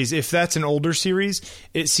series, if that's an older series,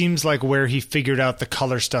 it seems like where he figured out the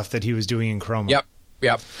color stuff that he was doing in chroma.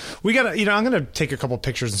 Yep. We got to, I'm going to take a couple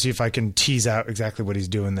pictures and see if I can tease out exactly what he's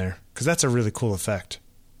doing there, because that's a really cool effect.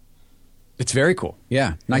 It's very cool.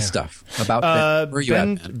 Yeah. Nice stuff. About where are you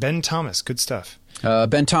at, Ben Thomas. Good stuff.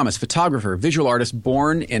 Ben Thomas, photographer, visual artist,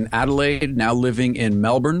 born in Adelaide, now living in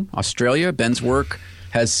Melbourne, Australia. Ben's work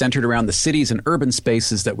has centered around the cities and urban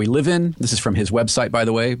spaces that we live in. This is from his website, by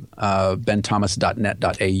the way,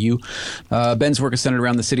 benthomas.net.au. Ben's work is centered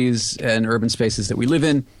around the cities and urban spaces that we live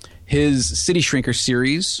in. His City Shrinker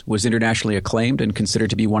series was internationally acclaimed and considered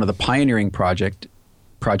to be one of the pioneering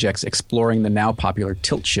projects exploring the now popular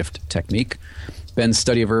tilt shift technique. Ben's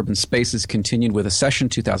study of urban spaces continued with a session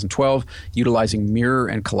 2012 utilizing mirror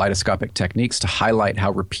and kaleidoscopic techniques to highlight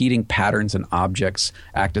how repeating patterns and objects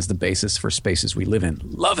act as the basis for spaces we live in.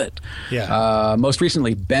 Love it. Yeah. Most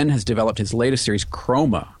recently, Ben has developed his latest series,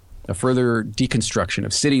 Chroma, a further deconstruction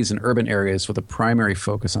of cities and urban areas with a primary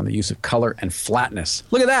focus on the use of color and flatness.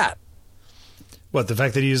 Look at that. What, the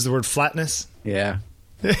fact that he used the word flatness? Yeah.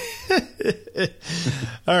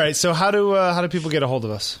 All right. So how do people get a hold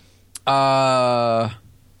of us?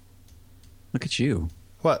 Look at you.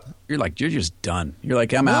 What? You're just done. You're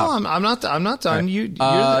like, I'm no, out. I'm not done.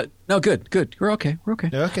 Right. No, good. We're okay. Okay.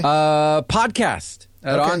 Podcast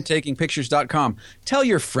at Okay. ontakingpictures.com. Tell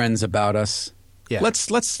your friends about us. Yeah. Let's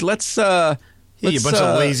you bunch of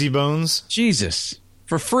lazy bones. Jesus.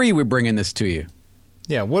 For free, we're bringing this to you.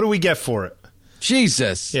 Yeah. What do we get for it?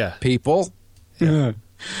 Jesus. Yeah. People. Yeah.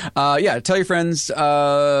 Tell your friends.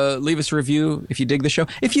 Leave us a review if you dig the show.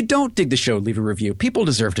 If you don't dig the show, leave a review. People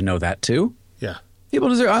deserve to know that too. Yeah. People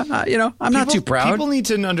deserve. I'm not too proud. People need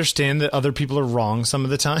to understand that other people are wrong some of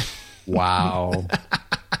the time. Wow.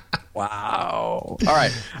 Wow. All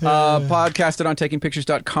right. Podcast at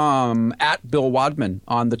ontakingpictures.com, at Bill Wadman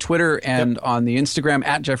on the Twitter and on the Instagram,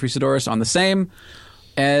 at Jeffrey Sidoris on the same.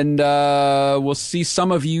 And we'll see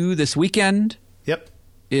some of you this weekend. Yep.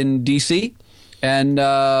 In DC. And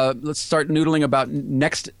let's start noodling about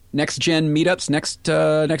next gen meetups, next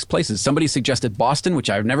places. Somebody suggested Boston, which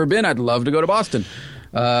I've never been. I'd love to go to Boston.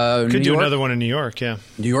 Could do another one in New York, yeah.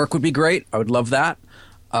 New York would be great. I would love that.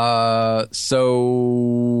 Toronto.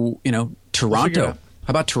 How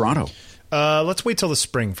about Toronto? Let's wait till the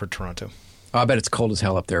spring for Toronto. I bet it's cold as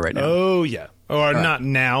hell up there right now. Oh, yeah. Or not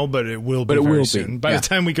now, but it will be very soon. By the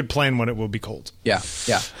time we could plan when it will be cold. Yeah.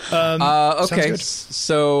 Okay.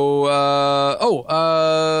 So,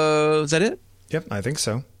 is that it? Yep, I think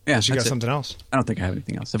so. Yeah, Unless you got something else. I don't think I have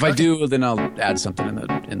anything else. If I do, then I'll add something in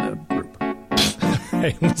the group.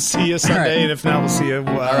 Hey, we'll see you Sunday, and if not, we'll see you.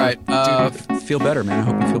 All right. Feel better, man. I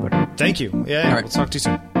hope you feel better. Thank you. Yeah. All right. We'll talk to you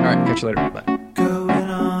soon. All right. Catch you later. Bye. Going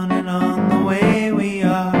on and on the way we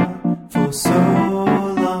are for so long.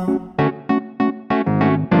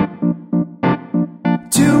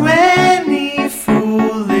 To any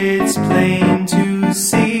fool, it's plain to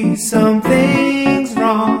see something's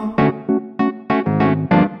wrong.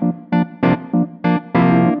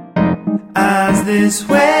 As this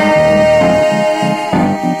way,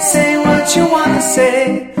 say what you wanna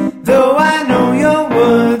say, though I know your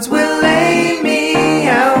words will lay me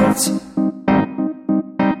out,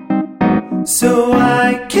 so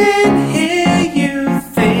I can hear you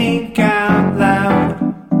think out loud.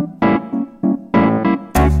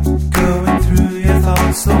 Going through your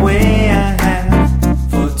thoughts the way I have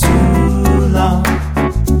for too long.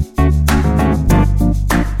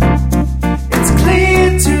 It's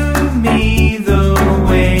clear to me the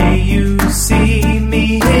way you see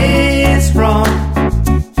me is wrong.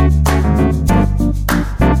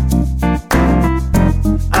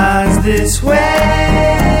 As this way,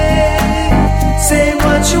 say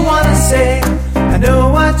what you wanna say, I know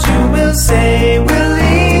what you will say will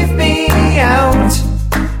leave